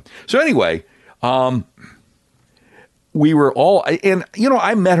crime. So anyway, we were all, and,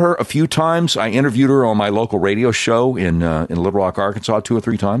 I met her a few times. I interviewed her on my local radio show in Little Rock, Arkansas, 2 or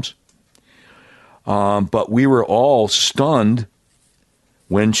 3 times. But we were all stunned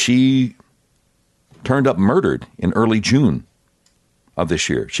when she turned up murdered in early June of this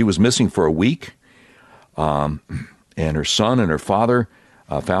year. She was missing for a week, and her son and her father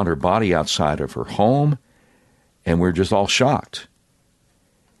found her body outside of her home, and we're just all shocked.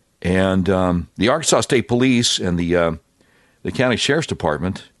 And the Arkansas State Police and the County Sheriff's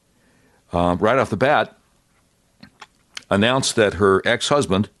Department, right off the bat, announced that her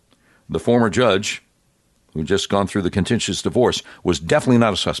ex-husband, the former judge, who had just gone through the contentious divorce, was definitely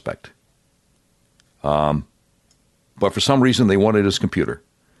not a suspect. But for some reason, they wanted his computer,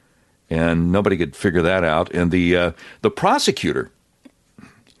 and nobody could figure that out. And the prosecutor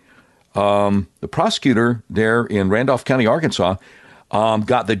there in Randolph County, Arkansas,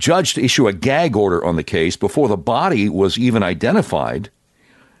 got the judge to issue a gag order on the case before the body was even identified,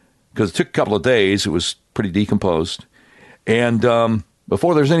 because it took a couple of days. It was pretty decomposed, and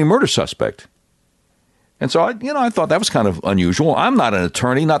before there was any murder suspect. And so, I thought that was kind of unusual. I'm not an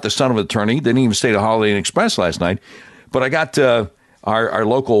attorney, not the son of an attorney. Didn't even stay at Holiday Inn Express last night. But I got our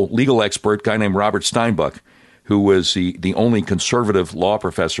local legal expert, guy named Robert Steinbuck, who was the only conservative law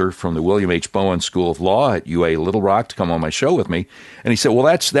professor from the William H. Bowen School of Law at UA Little Rock, to come on my show with me. And he said, well,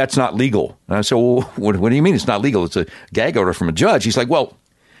 that's not legal. And I said, well, what do you mean it's not legal? It's a gag order from a judge. He's like, well,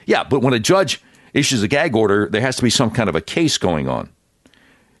 yeah, but when a judge issues a gag order, there has to be some kind of a case going on.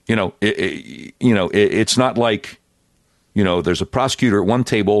 It's not like, there's a prosecutor at one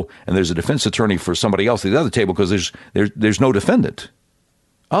table and there's a defense attorney for somebody else at the other table because there's no defendant.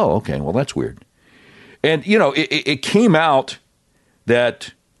 Oh, okay. Well, that's weird. And, it came out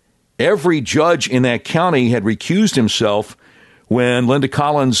that every judge in that county had recused himself when Linda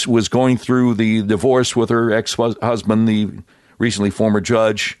Collins was going through the divorce with her ex-husband, the recently former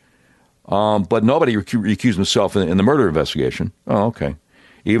judge. But nobody recused himself in the murder investigation. Oh, okay.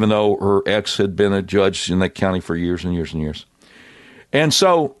 Even though her ex had been a judge in that county for years and years and years. And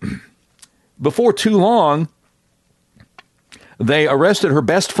so, before too long, they arrested her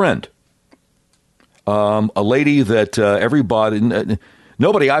best friend, a lady that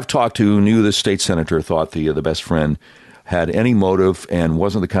nobody I've talked to who knew the state senator thought the best friend had any motive and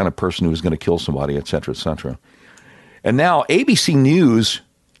wasn't the kind of person who was going to kill somebody, et cetera, et cetera. And now ABC News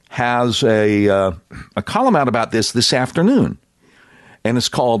has a column out about this afternoon. And it's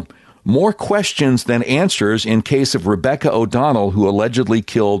called More Questions Than Answers in Case of Rebecca O'Donnell, who allegedly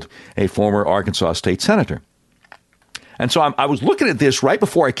killed a former Arkansas state senator. And so I was looking at this right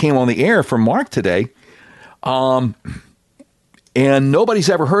before I came on the air for Mark today. And nobody's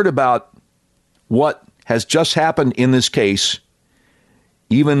ever heard about what has just happened in this case.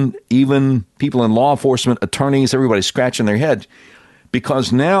 Even people in law enforcement, attorneys, everybody's scratching their head.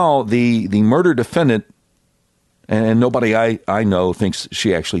 Because now the murder defendant, and nobody I know thinks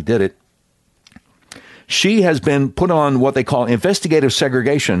she actually did it, she has been put on what they call investigative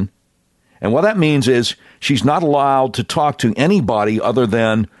segregation. And what that means is she's not allowed to talk to anybody other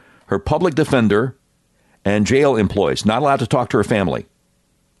than her public defender and jail employees. Not allowed to talk to her family.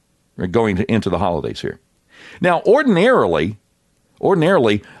 We're going into the holidays here. Now, ordinarily,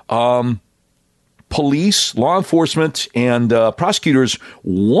 police, law enforcement, and prosecutors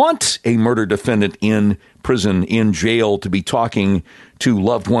want a murder defendant in prison, in jail, to be talking to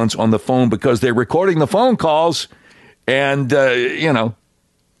loved ones on the phone because they're recording the phone calls and,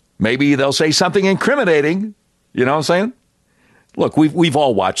 maybe they'll say something incriminating. You know what I'm saying? Look, we've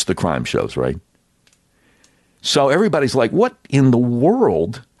all watched the crime shows, right? So everybody's like, what in the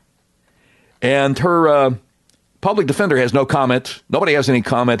world? And her public defender has no comment. Nobody has any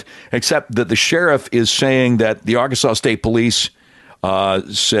comment except that the sheriff is saying that the Arkansas State Police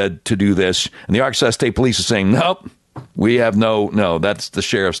said to do this. And the Arkansas State Police is saying, nope, we have no, that's the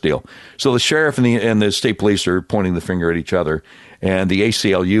sheriff's deal. So the sheriff and the state police are pointing the finger at each other. And the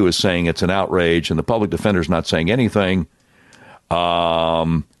ACLU is saying it's an outrage. And the public defender's not saying anything. Okay,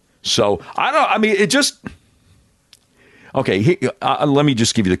 let me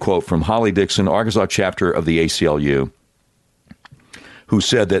just give you the quote from Holly Dixon, Arkansas chapter of the ACLU, who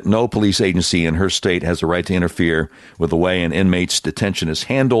said that no police agency in her state has the right to interfere with the way an inmate's detention is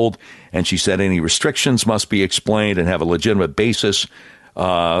handled. And she said any restrictions must be explained and have a legitimate basis,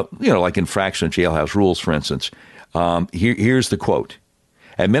 like infraction of jailhouse rules, for instance. Here's the quote.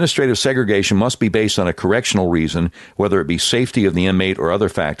 Administrative segregation must be based on a correctional reason, whether it be safety of the inmate or other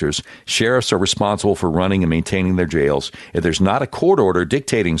factors. Sheriffs are responsible for running and maintaining their jails. If there's not a court order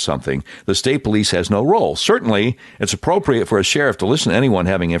dictating something, the state police has no role. Certainly, it's appropriate for a sheriff to listen to anyone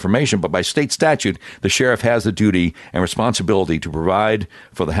having information, but by state statute, the sheriff has the duty and responsibility to provide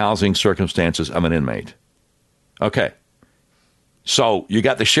for the housing circumstances of an inmate. Okay. So you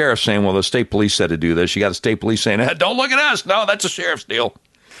got the sheriff saying, well, the state police said to do this. You got the state police saying, don't look at us. No, that's the sheriff's deal.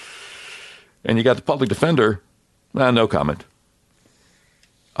 And you got the public defender. No comment.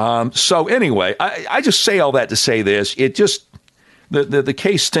 So anyway, I just say all that to say this. It just, the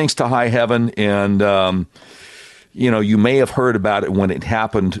case stinks to high heaven. And, you may have heard about it when it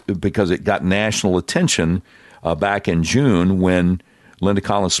happened because it got national attention back in June when Linda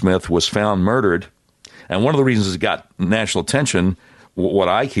Collins Smith was found murdered. And one of the reasons it got national attention, what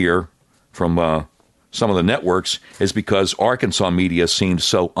I hear from some of the networks, is because Arkansas media seemed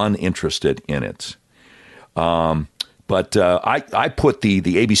so uninterested in it. But I put the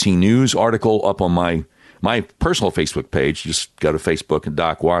ABC News article up on my personal Facebook page. Just go to Facebook and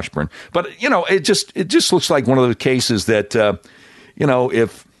Doc Washburn. But, it just looks like one of the cases that,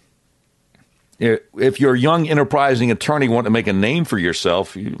 if you're a young, enterprising attorney wanting to make a name for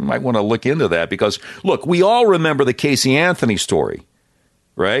yourself, you might want to look into that because, look, we all remember the Casey Anthony story,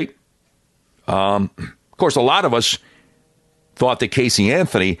 right? Of course, a lot of us thought that Casey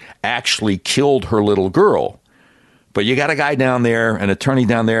Anthony actually killed her little girl. But you got a guy down there, an attorney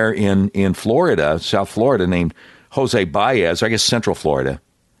down there in Florida, South Florida, named Jose Baez, I guess Central Florida,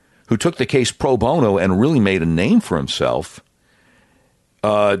 who took the case pro bono and really made a name for himself,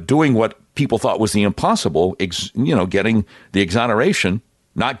 doing what people thought was the impossible, getting the exoneration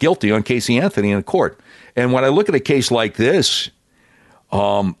not guilty on Casey Anthony in a court. And when I look at a case like this,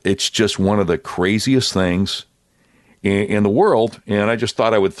 it's just one of the craziest things in the world. And I just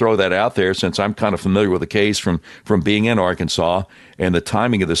thought I would throw that out there since I'm kind of familiar with the case from being in Arkansas and the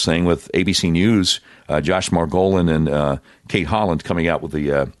timing of this thing with ABC News, Josh Margolin and Kate Holland coming out with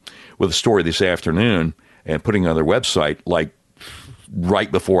a story this afternoon and putting it on their website like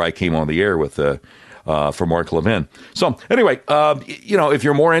right before I came on the air with for Mark Levin. So anyway, if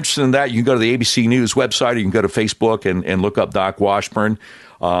you're more interested in that, you can go to the ABC News website or you can go to Facebook and look up Doc Washburn.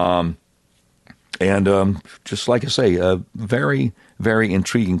 Just like I say, a very, very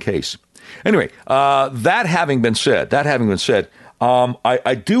intriguing case. Anyway, that having been said,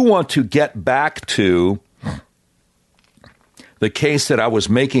 I do want to get back to the case that I was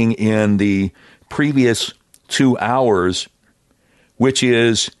making in the previous 2 hours, which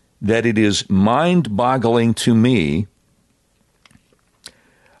is that it is mind-boggling to me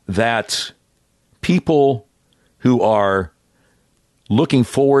that people who are looking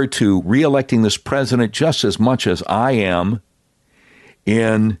forward to reelecting this president just as much as I am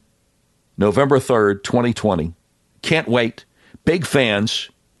in November 3rd, 2020, can't wait, big fans,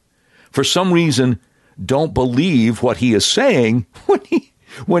 for some reason don't believe what he is saying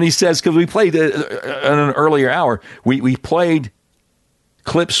when he says, because we played in an earlier hour, we played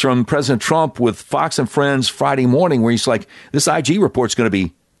clips from President Trump with Fox and Friends Friday morning where he's like, this IG report's going to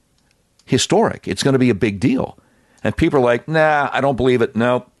be historic. It's going to be a big deal. And people are like, nah, I don't believe it.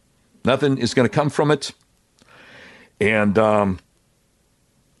 No, nothing is going to come from it. And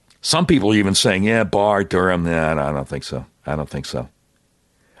some people are even saying, yeah, Barr, Durham, nah, I don't think so. I don't think so.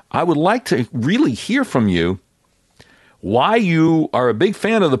 I would like to really hear from you why you are a big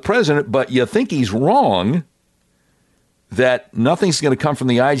fan of the president, but you think he's wrong, that nothing's going to come from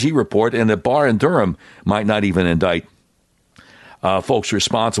the IG report and that Barr and Durham might not even indict folks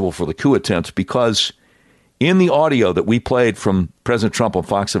responsible for the coup attempt, because in the audio that we played from President Trump on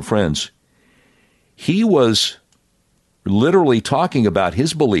Fox and Friends, he was literally talking about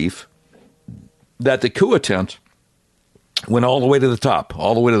his belief that the coup attempt went all the way to the top,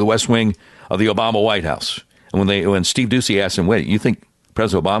 all the way to the West Wing of the Obama White House. And when Steve Doocy asked him, wait, you think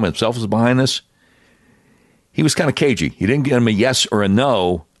President Obama himself was behind this? He was kind of cagey. He didn't give him a yes or a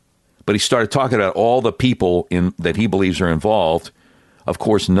no, but he started talking about all the people that he believes are involved, of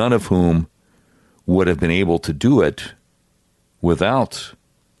course, none of whom would have been able to do it without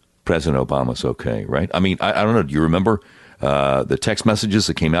President Obama's okay, right? I mean, I don't know. Do you remember the text messages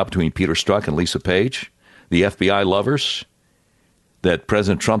that came out between Peter Strzok and Lisa Page, the FBI lovers, that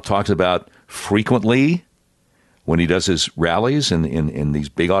President Trump talks about frequently when he does his rallies in these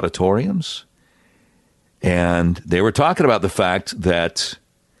big auditoriums? And they were talking about the fact that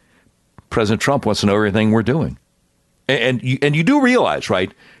President Trump wants to know everything we're doing. And you do realize,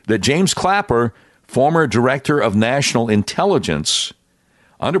 right, that James Clapper, former director of national intelligence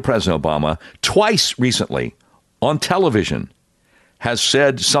under President Obama, twice recently on television has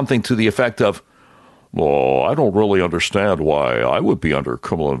said something to the effect of, well, I don't really understand why I would be under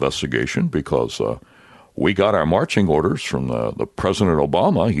criminal investigation because we got our marching orders from the President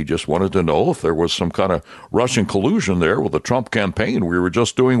Obama. He just wanted to know if there was some kind of Russian collusion there with the Trump campaign. We were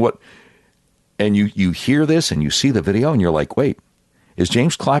just doing what... And you hear this and you see the video and you're like, wait, is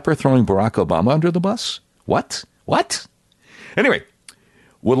James Clapper throwing Barack Obama under the bus? What? Anyway,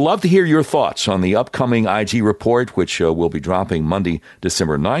 would love to hear your thoughts on the upcoming IG report, which will be dropping Monday,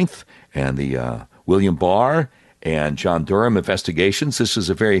 December 9th, and the William Barr and John Durham investigations. This is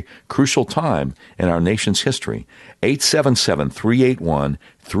a very crucial time in our nation's history.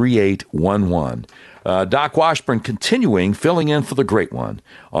 877-381-3811. Doc Washburn continuing, filling in for the great one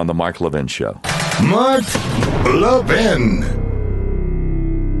on the Mark Levin Show. Mark Levin.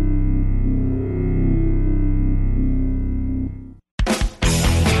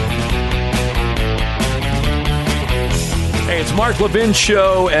 Hey, it's Mark Levin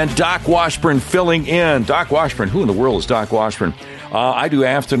Show and Doc Washburn filling in. Doc Washburn, who in the world is Doc Washburn? I do the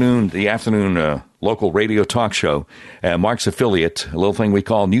afternoon local radio talk show at Mark's affiliate, a little thing we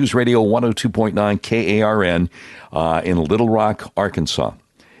call News Radio 102.9 KARN in Little Rock, Arkansas.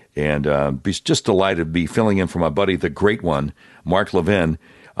 And be just delighted to be filling in for my buddy, the great one, Mark Levin,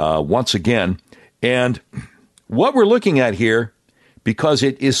 once again. And what we're looking at here, because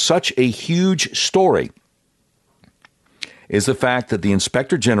it is such a huge story, is the fact that the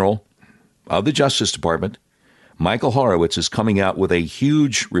Inspector General of the Justice Department, Michael Horowitz, is coming out with a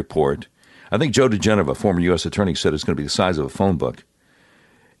huge report. I think Joe DeGeneva, former U.S. attorney, said it's going to be the size of a phone book.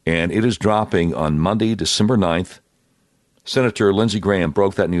 And it is dropping on Monday, December 9th. Senator Lindsey Graham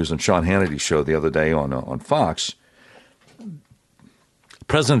broke that news on Sean Hannity's show the other day on Fox.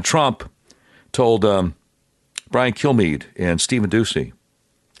 President Trump told Brian Kilmeade and Stephen Ducey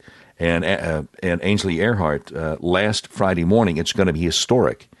and Ainsley Earhart last Friday morning it's going to be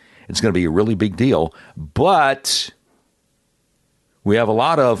historic. It's going to be a really big deal. But we have a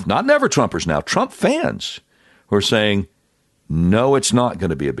lot of, not never Trumpers now, Trump fans who are saying, no, it's not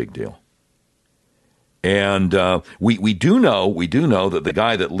going to be a big deal. And we do know that the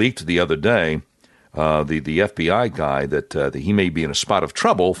guy that leaked the other day, the FBI guy, that he may be in a spot of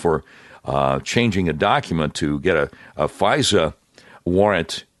trouble for changing a document to get a FISA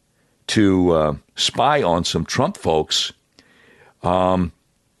warrant to spy on some Trump folks.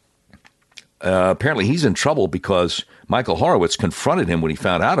 Apparently he's in trouble because Michael Horowitz confronted him when he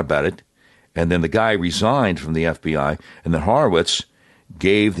found out about it, and then the guy resigned from the FBI, and then Horowitz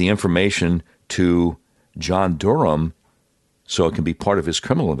gave the information to John Durham so it can be part of his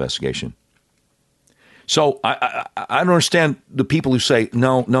criminal investigation. So I don't understand the people who say,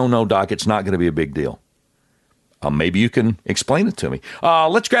 no, Doc, it's not going to be a big deal. Maybe you can explain it to me.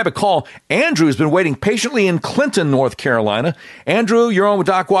 Let's grab a call. Andrew has been waiting patiently in Clinton, North Carolina. Andrew, you're on with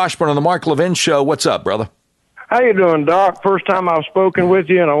Doc Washburn on the Mark Levin Show. What's up, brother? How you doing, Doc? First time I've spoken with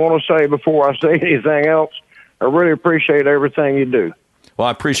you, and I want to say before I say anything else, I really appreciate everything you do. Well,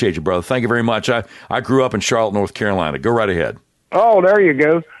 I appreciate you, brother. Thank you very much. I grew up in Charlotte, North Carolina. Go right ahead. Oh, there you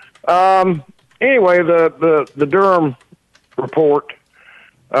go. Anyway, the Durham report.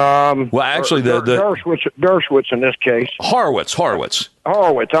 Well, actually, Dershowitz in this case. Horowitz.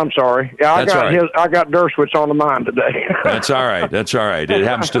 I'm sorry. Yeah, I got Dershowitz on the mind today. That's all right. It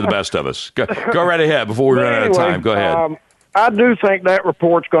happens to the best of us. Go right ahead before we run out of time. Go ahead. I do think that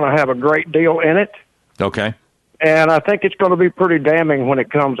report's going to have a great deal in it. Okay. And I think it's going to be pretty damning when it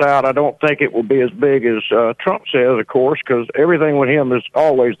comes out. I don't think it will be as big as Trump says, of course, because everything with him is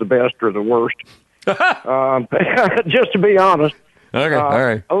always the best or the worst. Just to be honest. Okay, all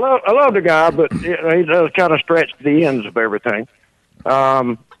right. I love the guy, but he does kind of stretch the ends of everything.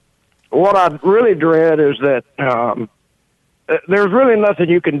 What I really dread is that there's really nothing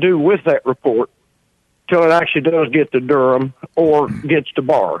you can do with that report till it actually does get to Durham or gets to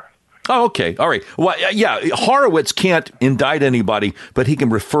Barr. Oh, okay. All right. Well, yeah, Horowitz can't indict anybody, but he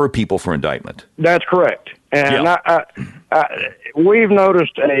can refer people for indictment. That's correct. And we've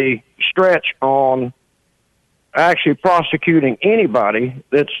noticed a stretch on actually prosecuting anybody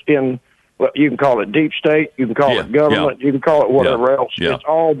that's in, well, you can call it deep state, you can call it government, you can call it whatever else. It's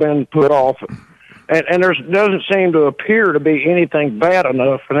all been put off. And there doesn't seem to appear to be anything bad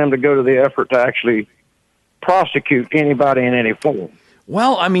enough for them to go to the effort to actually prosecute anybody in any form.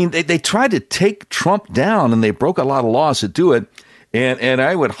 Well, I mean, they tried to take Trump down, and they broke a lot of laws to do it. And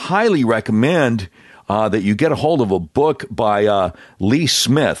I would highly recommend that you get a hold of a book by Lee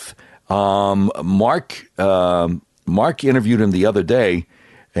Smith. Mark interviewed him the other day,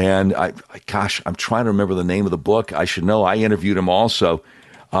 and I'm trying to remember the name of the book. I should know. I interviewed him also,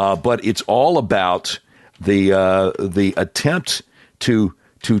 but it's all about the attempt to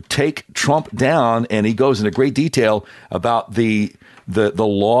take Trump down, and he goes into great detail about the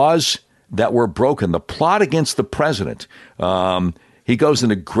laws that were broken, the plot against the president. He goes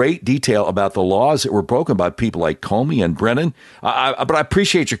into great detail about the laws that were broken by people like Comey and Brennan. But I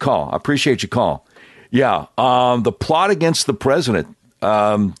appreciate your call. Yeah, the plot against the president.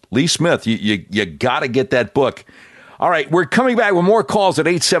 Lee Smith, you got to get that book. All right, we're coming back with more calls at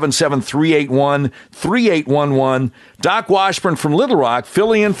 877-381-3811. Doc Washburn from Little Rock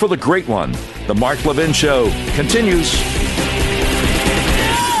filling in for the great one. The Mark Levin Show continues.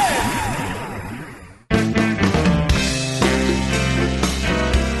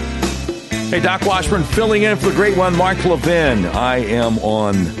 Hey, Doc Washburn filling in for the great one, Mark Levin. I am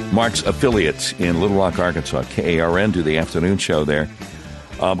on Mark's affiliate in Little Rock, Arkansas, KARN, do the afternoon show there.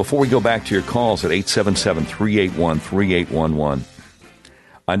 Before we go back to your calls at 877-381-3811,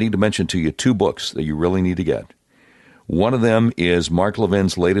 I need to mention to you two books that you really need to get. One of them is Mark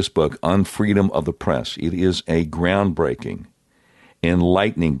Levin's latest book, On Freedom of the Press. It is a groundbreaking,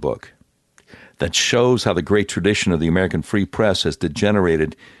 enlightening book that shows how the great tradition of the American free press has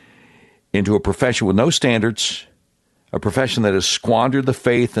degenerated into a profession with no standards, a profession that has squandered the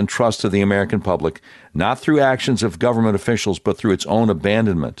faith and trust of the American public, not through actions of government officials, but through its own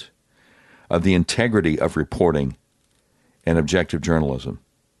abandonment of the integrity of reporting and objective journalism.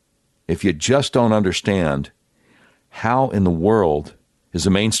 If you just don't understand how in the world is the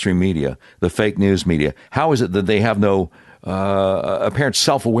mainstream media, the fake news media, how is it that they have no apparent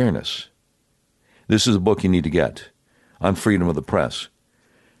self-awareness? This is a book you need to get, On Freedom of the Press.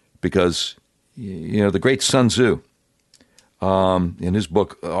 Because, the great Sun Tzu, in his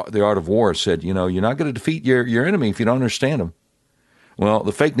book, The Art of War, said, you're not going to defeat your enemy if you don't understand him. Well,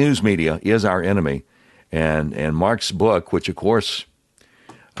 the fake news media is our enemy. And Mark's book, which, of course,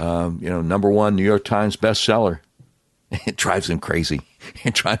 #1 New York Times bestseller, it drives them crazy.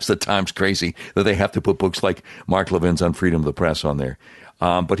 It drives the Times crazy that they have to put books like Mark Levin's on freedom of the press on there.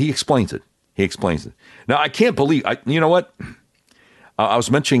 But he explains it. Now, I can't believe, you know what? I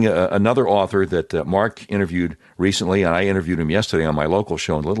was mentioning another author that Mark interviewed recently, and I interviewed him yesterday on my local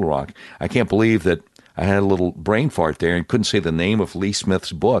show in Little Rock. I can't believe that I had a little brain fart there and couldn't say the name of Lee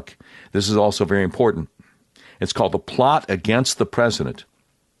Smith's book. This is also very important. It's called The Plot Against the President: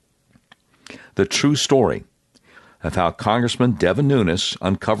 The True Story of How Congressman Devin Nunes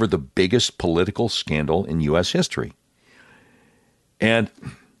Uncovered the Biggest Political Scandal in U.S. History. And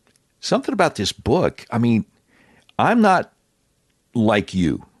something about this book, I mean, I'm not like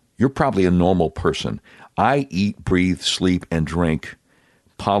you. You're probably a normal person. I eat, breathe, sleep, and drink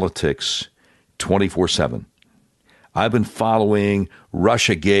politics 24/7. I've been following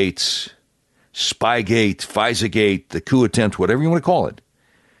Russiagate, Spygate, Pfizergate, the coup attempt, whatever you want to call it.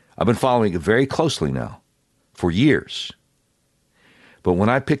 I've been following it very closely now for years. But when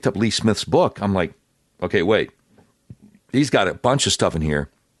I picked up Lee Smith's book, I'm like, okay, wait. He's got a bunch of stuff in here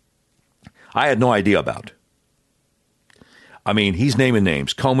I had no idea about. I mean, he's naming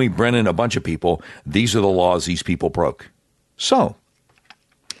names. Comey, Brennan, a bunch of people. These are the laws these people broke. So,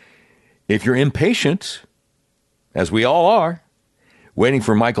 if you're impatient, as we all are, waiting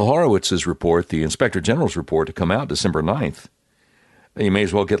for Michael Horowitz's report, the Inspector General's report, to come out December 9th, you may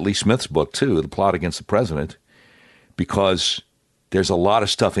as well get Lee Smith's book, too, The Plot Against the President, because there's a lot of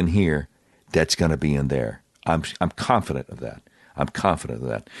stuff in here that's going to be in there. I'm confident of that.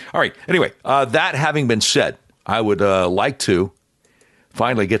 All right. Anyway, that having been said, I would like to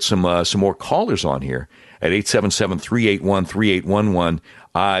finally get some more callers on here at 877-381-3811.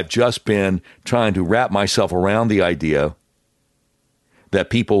 I've just been trying to wrap myself around the idea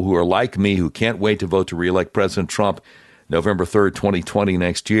that people who are like me, who can't wait to vote to reelect President Trump November 3rd, 2020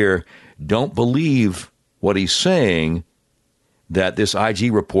 next year, don't believe what he's saying, that this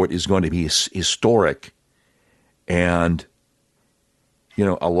IG report is going to be historic. And, you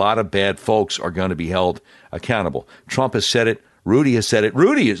know, a lot of bad folks are going to be held accountable. Trump has said it. Rudy has said it.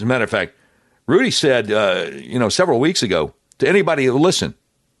 Rudy, as a matter of fact, Rudy said, several weeks ago to anybody who listened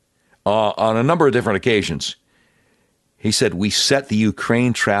on a number of different occasions, he said, we set the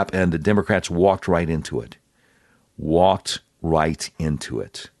Ukraine trap and the Democrats walked right into it.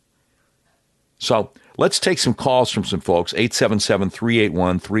 So let's take some calls from some folks.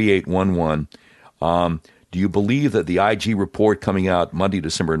 877-381-3811. Do you believe that the IG report coming out Monday,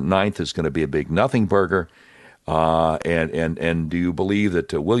 December 9th is going to be a big nothing burger? And do you believe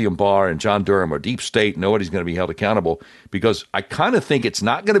that William Barr and John Durham are deep state? Nobody's going to be held accountable? Because I kind of think it's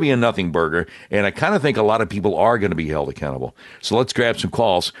not going to be a nothing burger, and I kind of think a lot of people are going to be held accountable. So let's grab some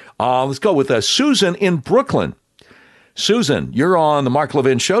calls. Let's go with Susan in Brooklyn. Susan, you're on the Mark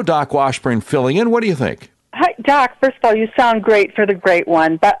Levin Show. Doc Washburn filling in. What do you think? Hi, Doc. First of all, you sound great for the great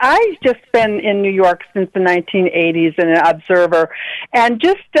one. But I've just been in New York since the 1980s and an observer. And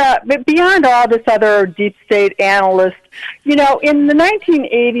just beyond all this other deep state analyst, you know, in the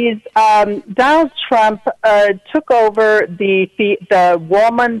 1980s, Donald Trump took over the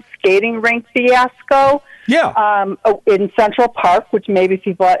Woolman skating rink fiasco. Yeah. In Central Park, which maybe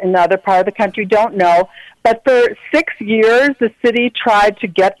people in the other part of the country don't know. But for 6 years, the city tried to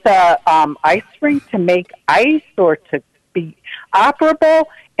get the ice rink to make ice or to be operable,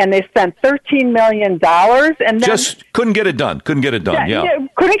 and they spent $13 million. And then, just couldn't get it done. Yeah. Couldn't get it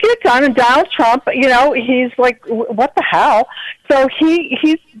done. And Donald Trump, you know, he's like, what the hell? So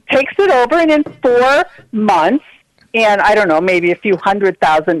he takes it over, and in 4 months, and I don't know, maybe a few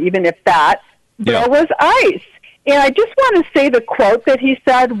 100,000, even if that, there was ice. And I just want to say the quote that he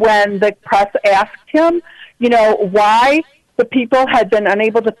said when the press asked him, you know, why the people had been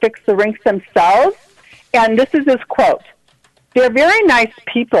unable to fix the rinks themselves. And this is his quote. They're very nice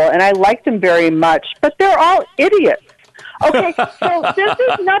people, and I like them very much, but they're all idiots. Okay, so this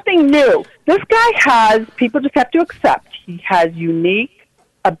is nothing new. This guy has, people just have to accept, he has unique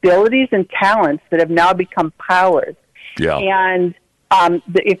abilities and talents that have now become powers. Yeah. And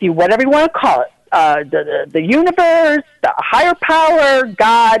if you, whatever you want to call it, the universe, the higher power,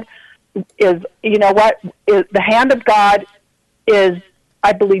 God is, you know what, is the hand of God is,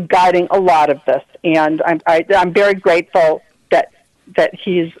 I believe, guiding a lot of this, and I'm very grateful that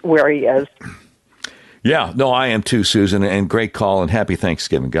he's where he is. Yeah, no, I am too, Susan, and great call, and happy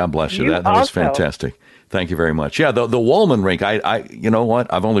Thanksgiving. God bless you. That was fantastic. Thank you very much. Yeah, the Woolman rink, I you know what,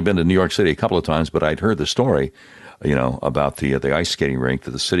 I've only been to New York City a couple of times, but I'd heard the story, you know, about the ice skating rink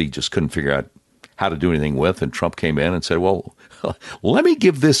that the city just couldn't figure out how to do anything with, and Trump came in and said, well, let me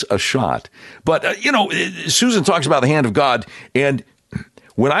give this a shot. But, Susan talks about the hand of God, and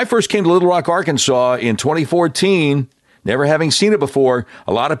when I first came to Little Rock, Arkansas in 2014, never having seen it before,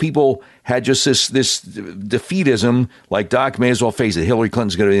 a lot of people had just this defeatism, like, Doc, may as well face it. Hillary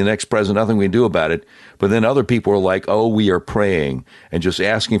Clinton's going to be the next president. Nothing we can do about it. But then other people were like, oh, we are praying and just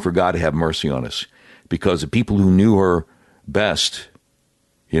asking for God to have mercy on us. Because the people who knew her best,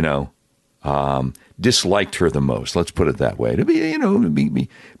 disliked her the most. Let's put it that way. To be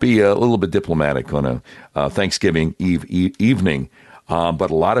a little bit diplomatic on a Thanksgiving evening. But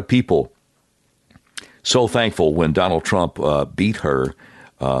a lot of people so thankful when Donald Trump beat her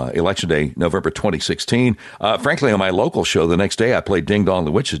Election Day, November 2016. Frankly, on my local show the next day, I played Ding Dong,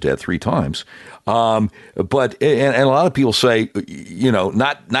 the Witch is Dead 3 times. But a lot of people say,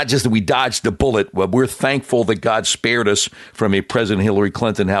 not just that we dodged a bullet, but we're thankful that God spared us from a President Hillary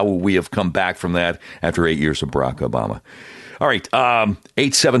Clinton. How will we have come back from that after 8 years of Barack Obama? All right,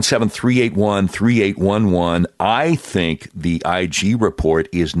 877-381-3811. I think the IG report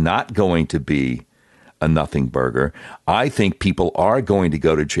is not going to be a nothing burger. I think people are going to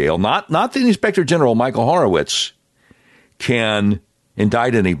go to jail. Not that Inspector General Michael Horowitz can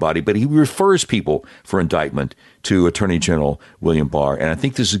indict anybody, but he refers people for indictment to Attorney General William Barr. And I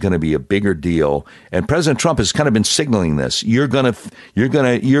think this is going to be a bigger deal. And President Trump has kind of been signaling this. You're going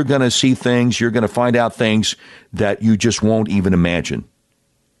to see things, you're going to find out things that you just won't even imagine.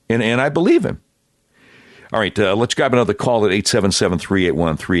 And I believe him. All right, let's grab another call at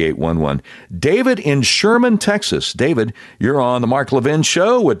 877-381-3811. David in Sherman, Texas. David, you're on the Mark Levin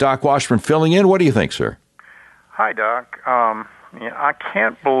Show with Doc Washburn filling in. What do you think, sir? Hi, Doc. I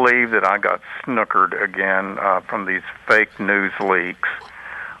can't believe that I got snookered again from these fake news leaks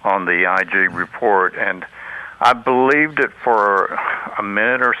on the IG report. And I believed it for a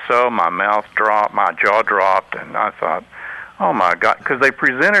minute or so. My mouth dropped, my jaw dropped, and I thought, oh, my God, because they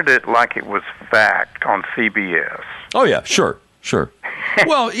presented it like it was fact on CBS. Oh, yeah, sure.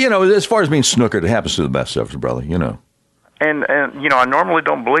 Well, as far as being snookered, it happens to the best of us, brother, And I normally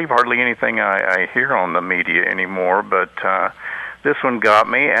don't believe hardly anything I hear on the media anymore, but this one got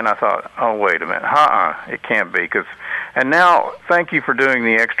me, and I thought, oh, wait a minute, it can't be. And now, thank you for doing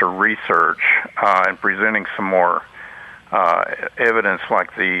the extra research and presenting some more evidence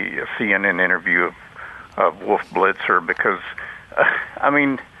like the CNN interview of Wolf Blitzer, because,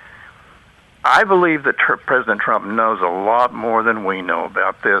 I believe that President Trump knows a lot more than we know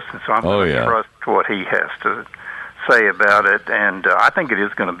about this, and so I'm going to trust what he has to say about it, and I think it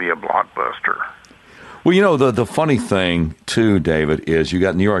is going to be a blockbuster. Well, the funny thing, too, David, is you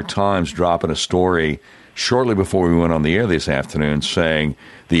got New York Times dropping a story shortly before we went on the air this afternoon saying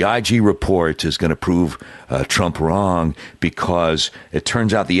the IG report is going to prove Trump wrong because it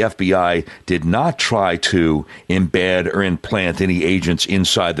turns out the FBI did not try to embed or implant any agents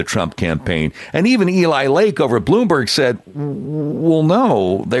inside the Trump campaign. And even Eli Lake over at Bloomberg said, well,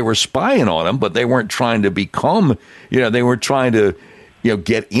 no, they were spying on him, but they weren't trying to become, they weren't trying to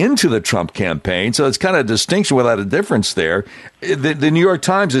get into the Trump campaign. So it's kind of a distinction without a difference there. The New York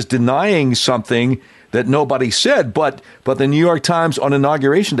Times is denying something that nobody said, but the New York Times on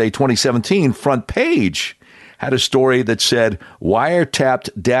Inauguration Day 2017 front page had a story that said wiretapped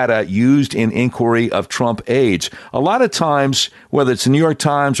data used in inquiry of Trump aides. A lot of times, whether it's the New York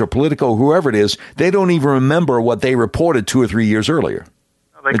Times or Politico, whoever it is, they don't even remember what they reported 2 or 3 years earlier.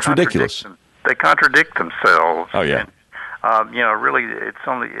 It's ridiculous. They contradict themselves. Oh yeah. And, really,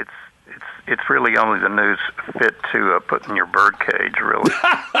 it's really only the news fit to put in your birdcage, really.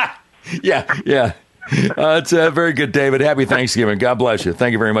 Yeah. It's very good, David. Happy Thanksgiving. God bless you.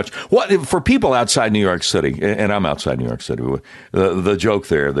 Thank you very much. For people outside New York City, and I'm outside New York City, the joke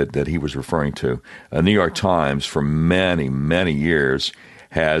there that he was referring to, New York Times for many, many years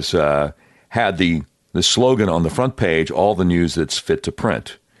has had the slogan on the front page, all the news that's fit to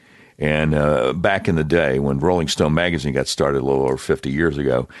print. And back in the day when Rolling Stone magazine got started a little over 50 years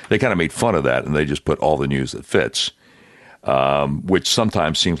ago, they kind of made fun of that, and they just put all the news that fits. Which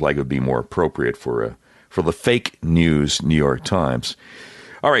sometimes seems like it would be more appropriate for the fake news New York Times.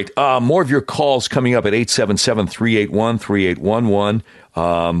 All right, more of your calls coming up at 877-381-3811.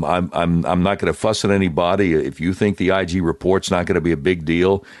 I'm not going to fuss at anybody. If you think the IG report's not going to be a big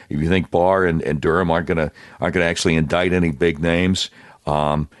deal, if you think Barr and Durham aren't going to actually indict any big names,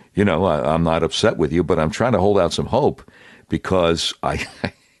 I'm not upset with you, but I'm trying to hold out some hope because I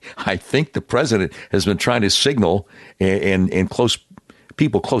think the president has been trying to signal and close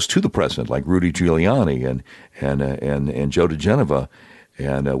people close to the president, like Rudy Giuliani and Joe DeGeneva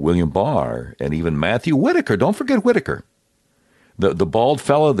and William Barr and even Matthew Whitaker. Don't forget Whitaker. the bald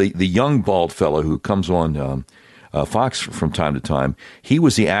fellow, the young bald fellow who comes on Fox from time to time, he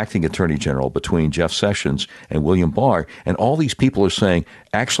was the acting attorney general between Jeff Sessions and William Barr. And all these people are saying,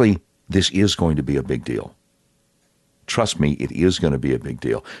 actually, this is going to be a big deal. Trust me, it is going to be a big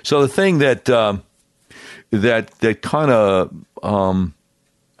deal. So the thing that kind of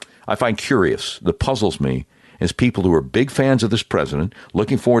I find curious, that puzzles me, is people who are big fans of this president,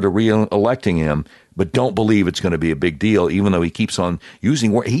 looking forward to re-electing him, but don't believe it's going to be a big deal, even though he keeps on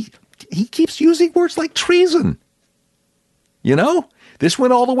using he keeps using words like treason. You know, this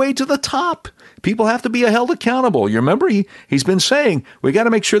went all the way to the top. People have to be held accountable. You remember he's been saying, we got to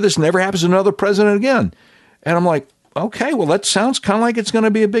make sure this never happens to another president again. And I'm like, okay, well, that sounds kind of like it's going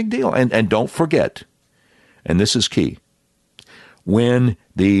to be a big deal. And don't forget, and this is key, when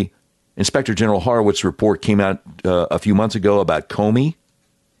the Inspector General Horowitz report came out a few months ago about Comey,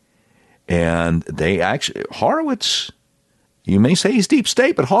 and Horowitz, you may say he's deep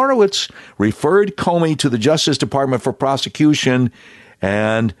state, but Horowitz referred Comey to the Justice Department for prosecution,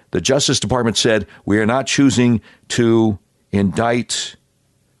 and the Justice Department said, we are not choosing to indict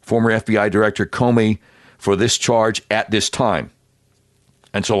former FBI Director Comey for this charge at this time.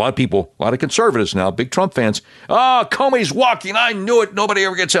 And so a lot of people, a lot of conservatives now, big Trump fans, Comey's walking, I knew it, nobody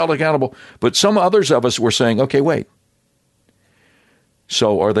ever gets held accountable. But some others of us were saying, okay, wait.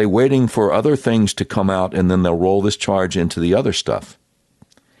 So are they waiting for other things to come out and then they'll roll this charge into the other stuff?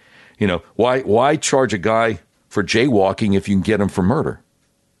 You know, why charge a guy for jaywalking if you can get him for murder?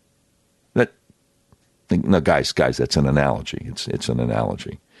 No, guys, that's an analogy. It's an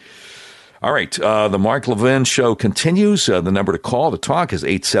analogy. All right, the Mark Levin Show continues. The number to call to talk is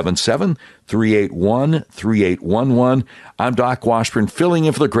 877-381-3811. I'm Doc Washburn, filling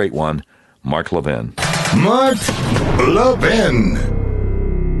in for the great one, Mark Levin. Mark Levin.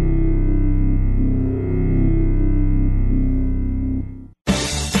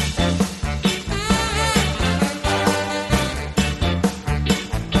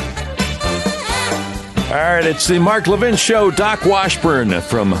 All right, it's the Mark Levin Show. Doc Washburn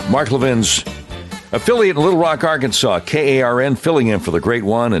from Mark Levin's affiliate in Little Rock, Arkansas, KARN, filling in for the great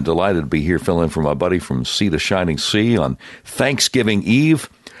one, and delighted to be here filling in for my buddy from Sea to Shining Sea on Thanksgiving Eve.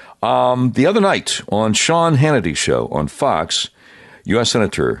 The other night on Sean Hannity's show on Fox, U.S.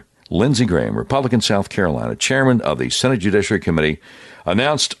 Senator Lindsey Graham, Republican, South Carolina, chairman of the Senate Judiciary Committee,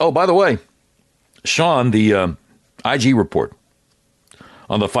 announced, oh, by the way, Sean, the IG report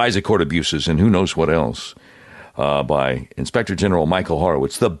on the FISA court abuses and who knows what else by Inspector General Michael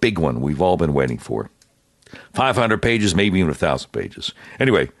Horowitz, the big one we've all been waiting for. 500 pages, maybe even 1,000 pages.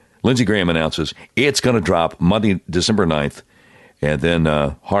 Anyway, Lindsey Graham announces it's going to drop Monday, December 9th, and then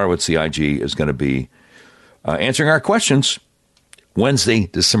Horowitz, the IG, is going to be answering our questions Wednesday,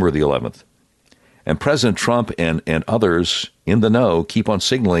 December the 11th. And President Trump and others in the know keep on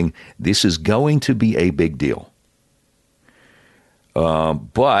signaling this is going to be a big deal.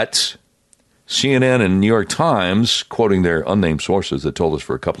 But CNN and New York Times, quoting their unnamed sources that told us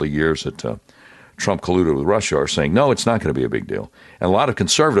for a couple of years that Trump colluded with Russia, are saying, no, it's not going to be a big deal. And a lot of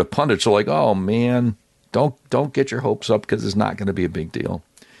conservative pundits are like, oh, man, don't get your hopes up because it's not going to be a big deal.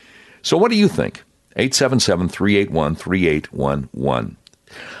 So what do you think? 877-381-3811.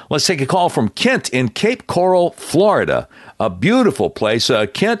 Let's take a call from Kent in Cape Coral, Florida, a beautiful place.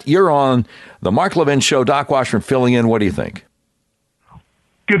 Kent, you're on the Mark Levin Show. Doc Washburn filling in. What do you think?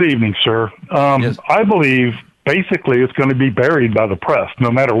 Good evening, sir. Yes. I believe basically it's going to be buried by the press.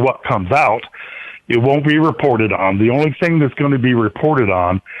 No matter what comes out, it won't be reported on. The only thing that's going to be reported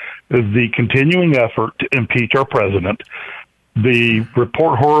on is the continuing effort to impeach our president. The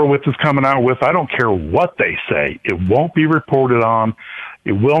report Horowitz is coming out with, I don't care what they say. It won't be reported on.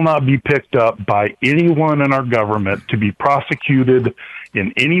 It will not be picked up by anyone in our government to be prosecuted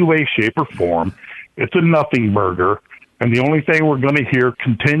in any way, shape, or form. It's a nothing burger. And the only thing we're going to hear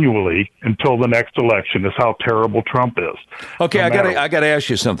continually until the next election is how terrible Trump is. Okay, I got to ask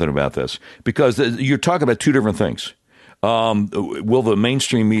you something about this, because you're talking about two different things. Will the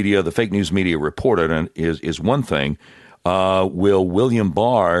mainstream media, the fake news media, report it is one thing. Will William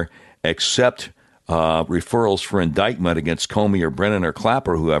Barr accept referrals for indictment against Comey or Brennan or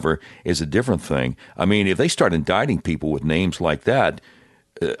Clapper or whoever is a different thing. I mean, if they start indicting people with names like that,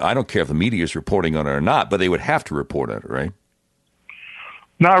 I don't care if the media is reporting on it or not, but they would have to report on it, right?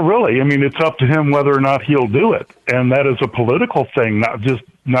 Not really. I mean, it's up to him whether or not he'll do it, and that is a political thing,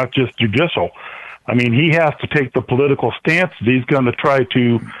 not just judicial. I mean, he has to take the political stance that he's going to try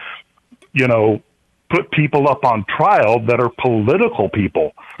to, put people up on trial that are political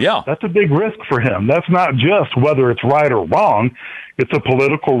people. Yeah, that's a big risk for him. That's not just whether it's right or wrong; it's a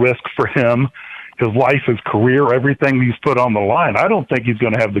political risk for him, his life, his career, everything he's put on the line, I don't think he's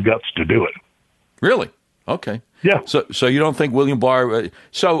going to have the guts to do it. Really? Okay. Yeah. So you don't think William Barr?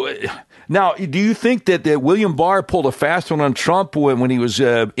 Now, do you think that William Barr pulled a fast one on Trump when he was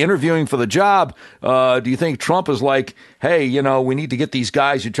interviewing for the job? Do you think Trump is like, hey, we need to get these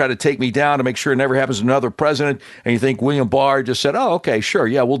guys who try to take me down to make sure it never happens to another president? And you think William Barr just said, oh, okay, sure,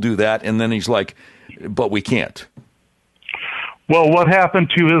 yeah, we'll do that. And then he's like, but we can't. Well, what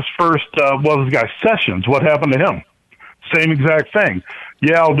happened to his first, his guy Sessions? What happened to him? Same exact thing.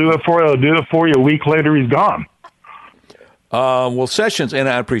 Yeah, I'll do it for you. I'll do it for you. A week later, he's gone. Well, Sessions, and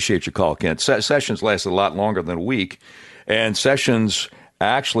I appreciate your call, Kent. Sessions lasted a lot longer than a week, and Sessions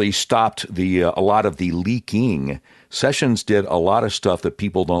actually stopped a lot of the leaking. Sessions did a lot of stuff that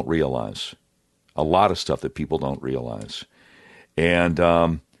people don't realize.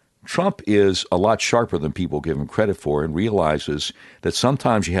 And Trump is a lot sharper than people give him credit for, and realizes that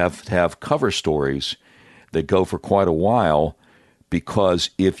sometimes you have to have cover stories that go for quite a while.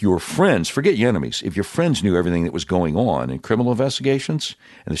 Because if your friends, forget your enemies, if your friends knew everything that was going on in criminal investigations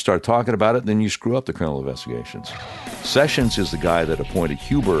and they started talking about it, then you screw up the criminal investigations. Sessions is the guy that appointed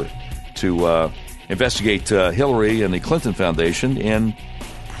Huber to investigate Hillary and the Clinton Foundation, and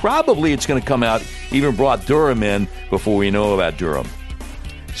probably it's going to come out, even brought Durham in before we know about Durham.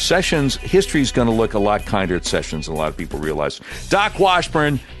 Sessions, history is going to look a lot kinder at Sessions than a lot of people realize. Doc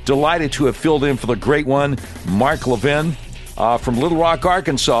Washburn, delighted to have filled in for the great one, Mark Levin. From Little Rock,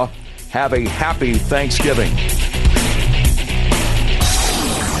 Arkansas, have a happy Thanksgiving.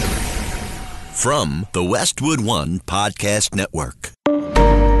 From the Westwood One Podcast Network.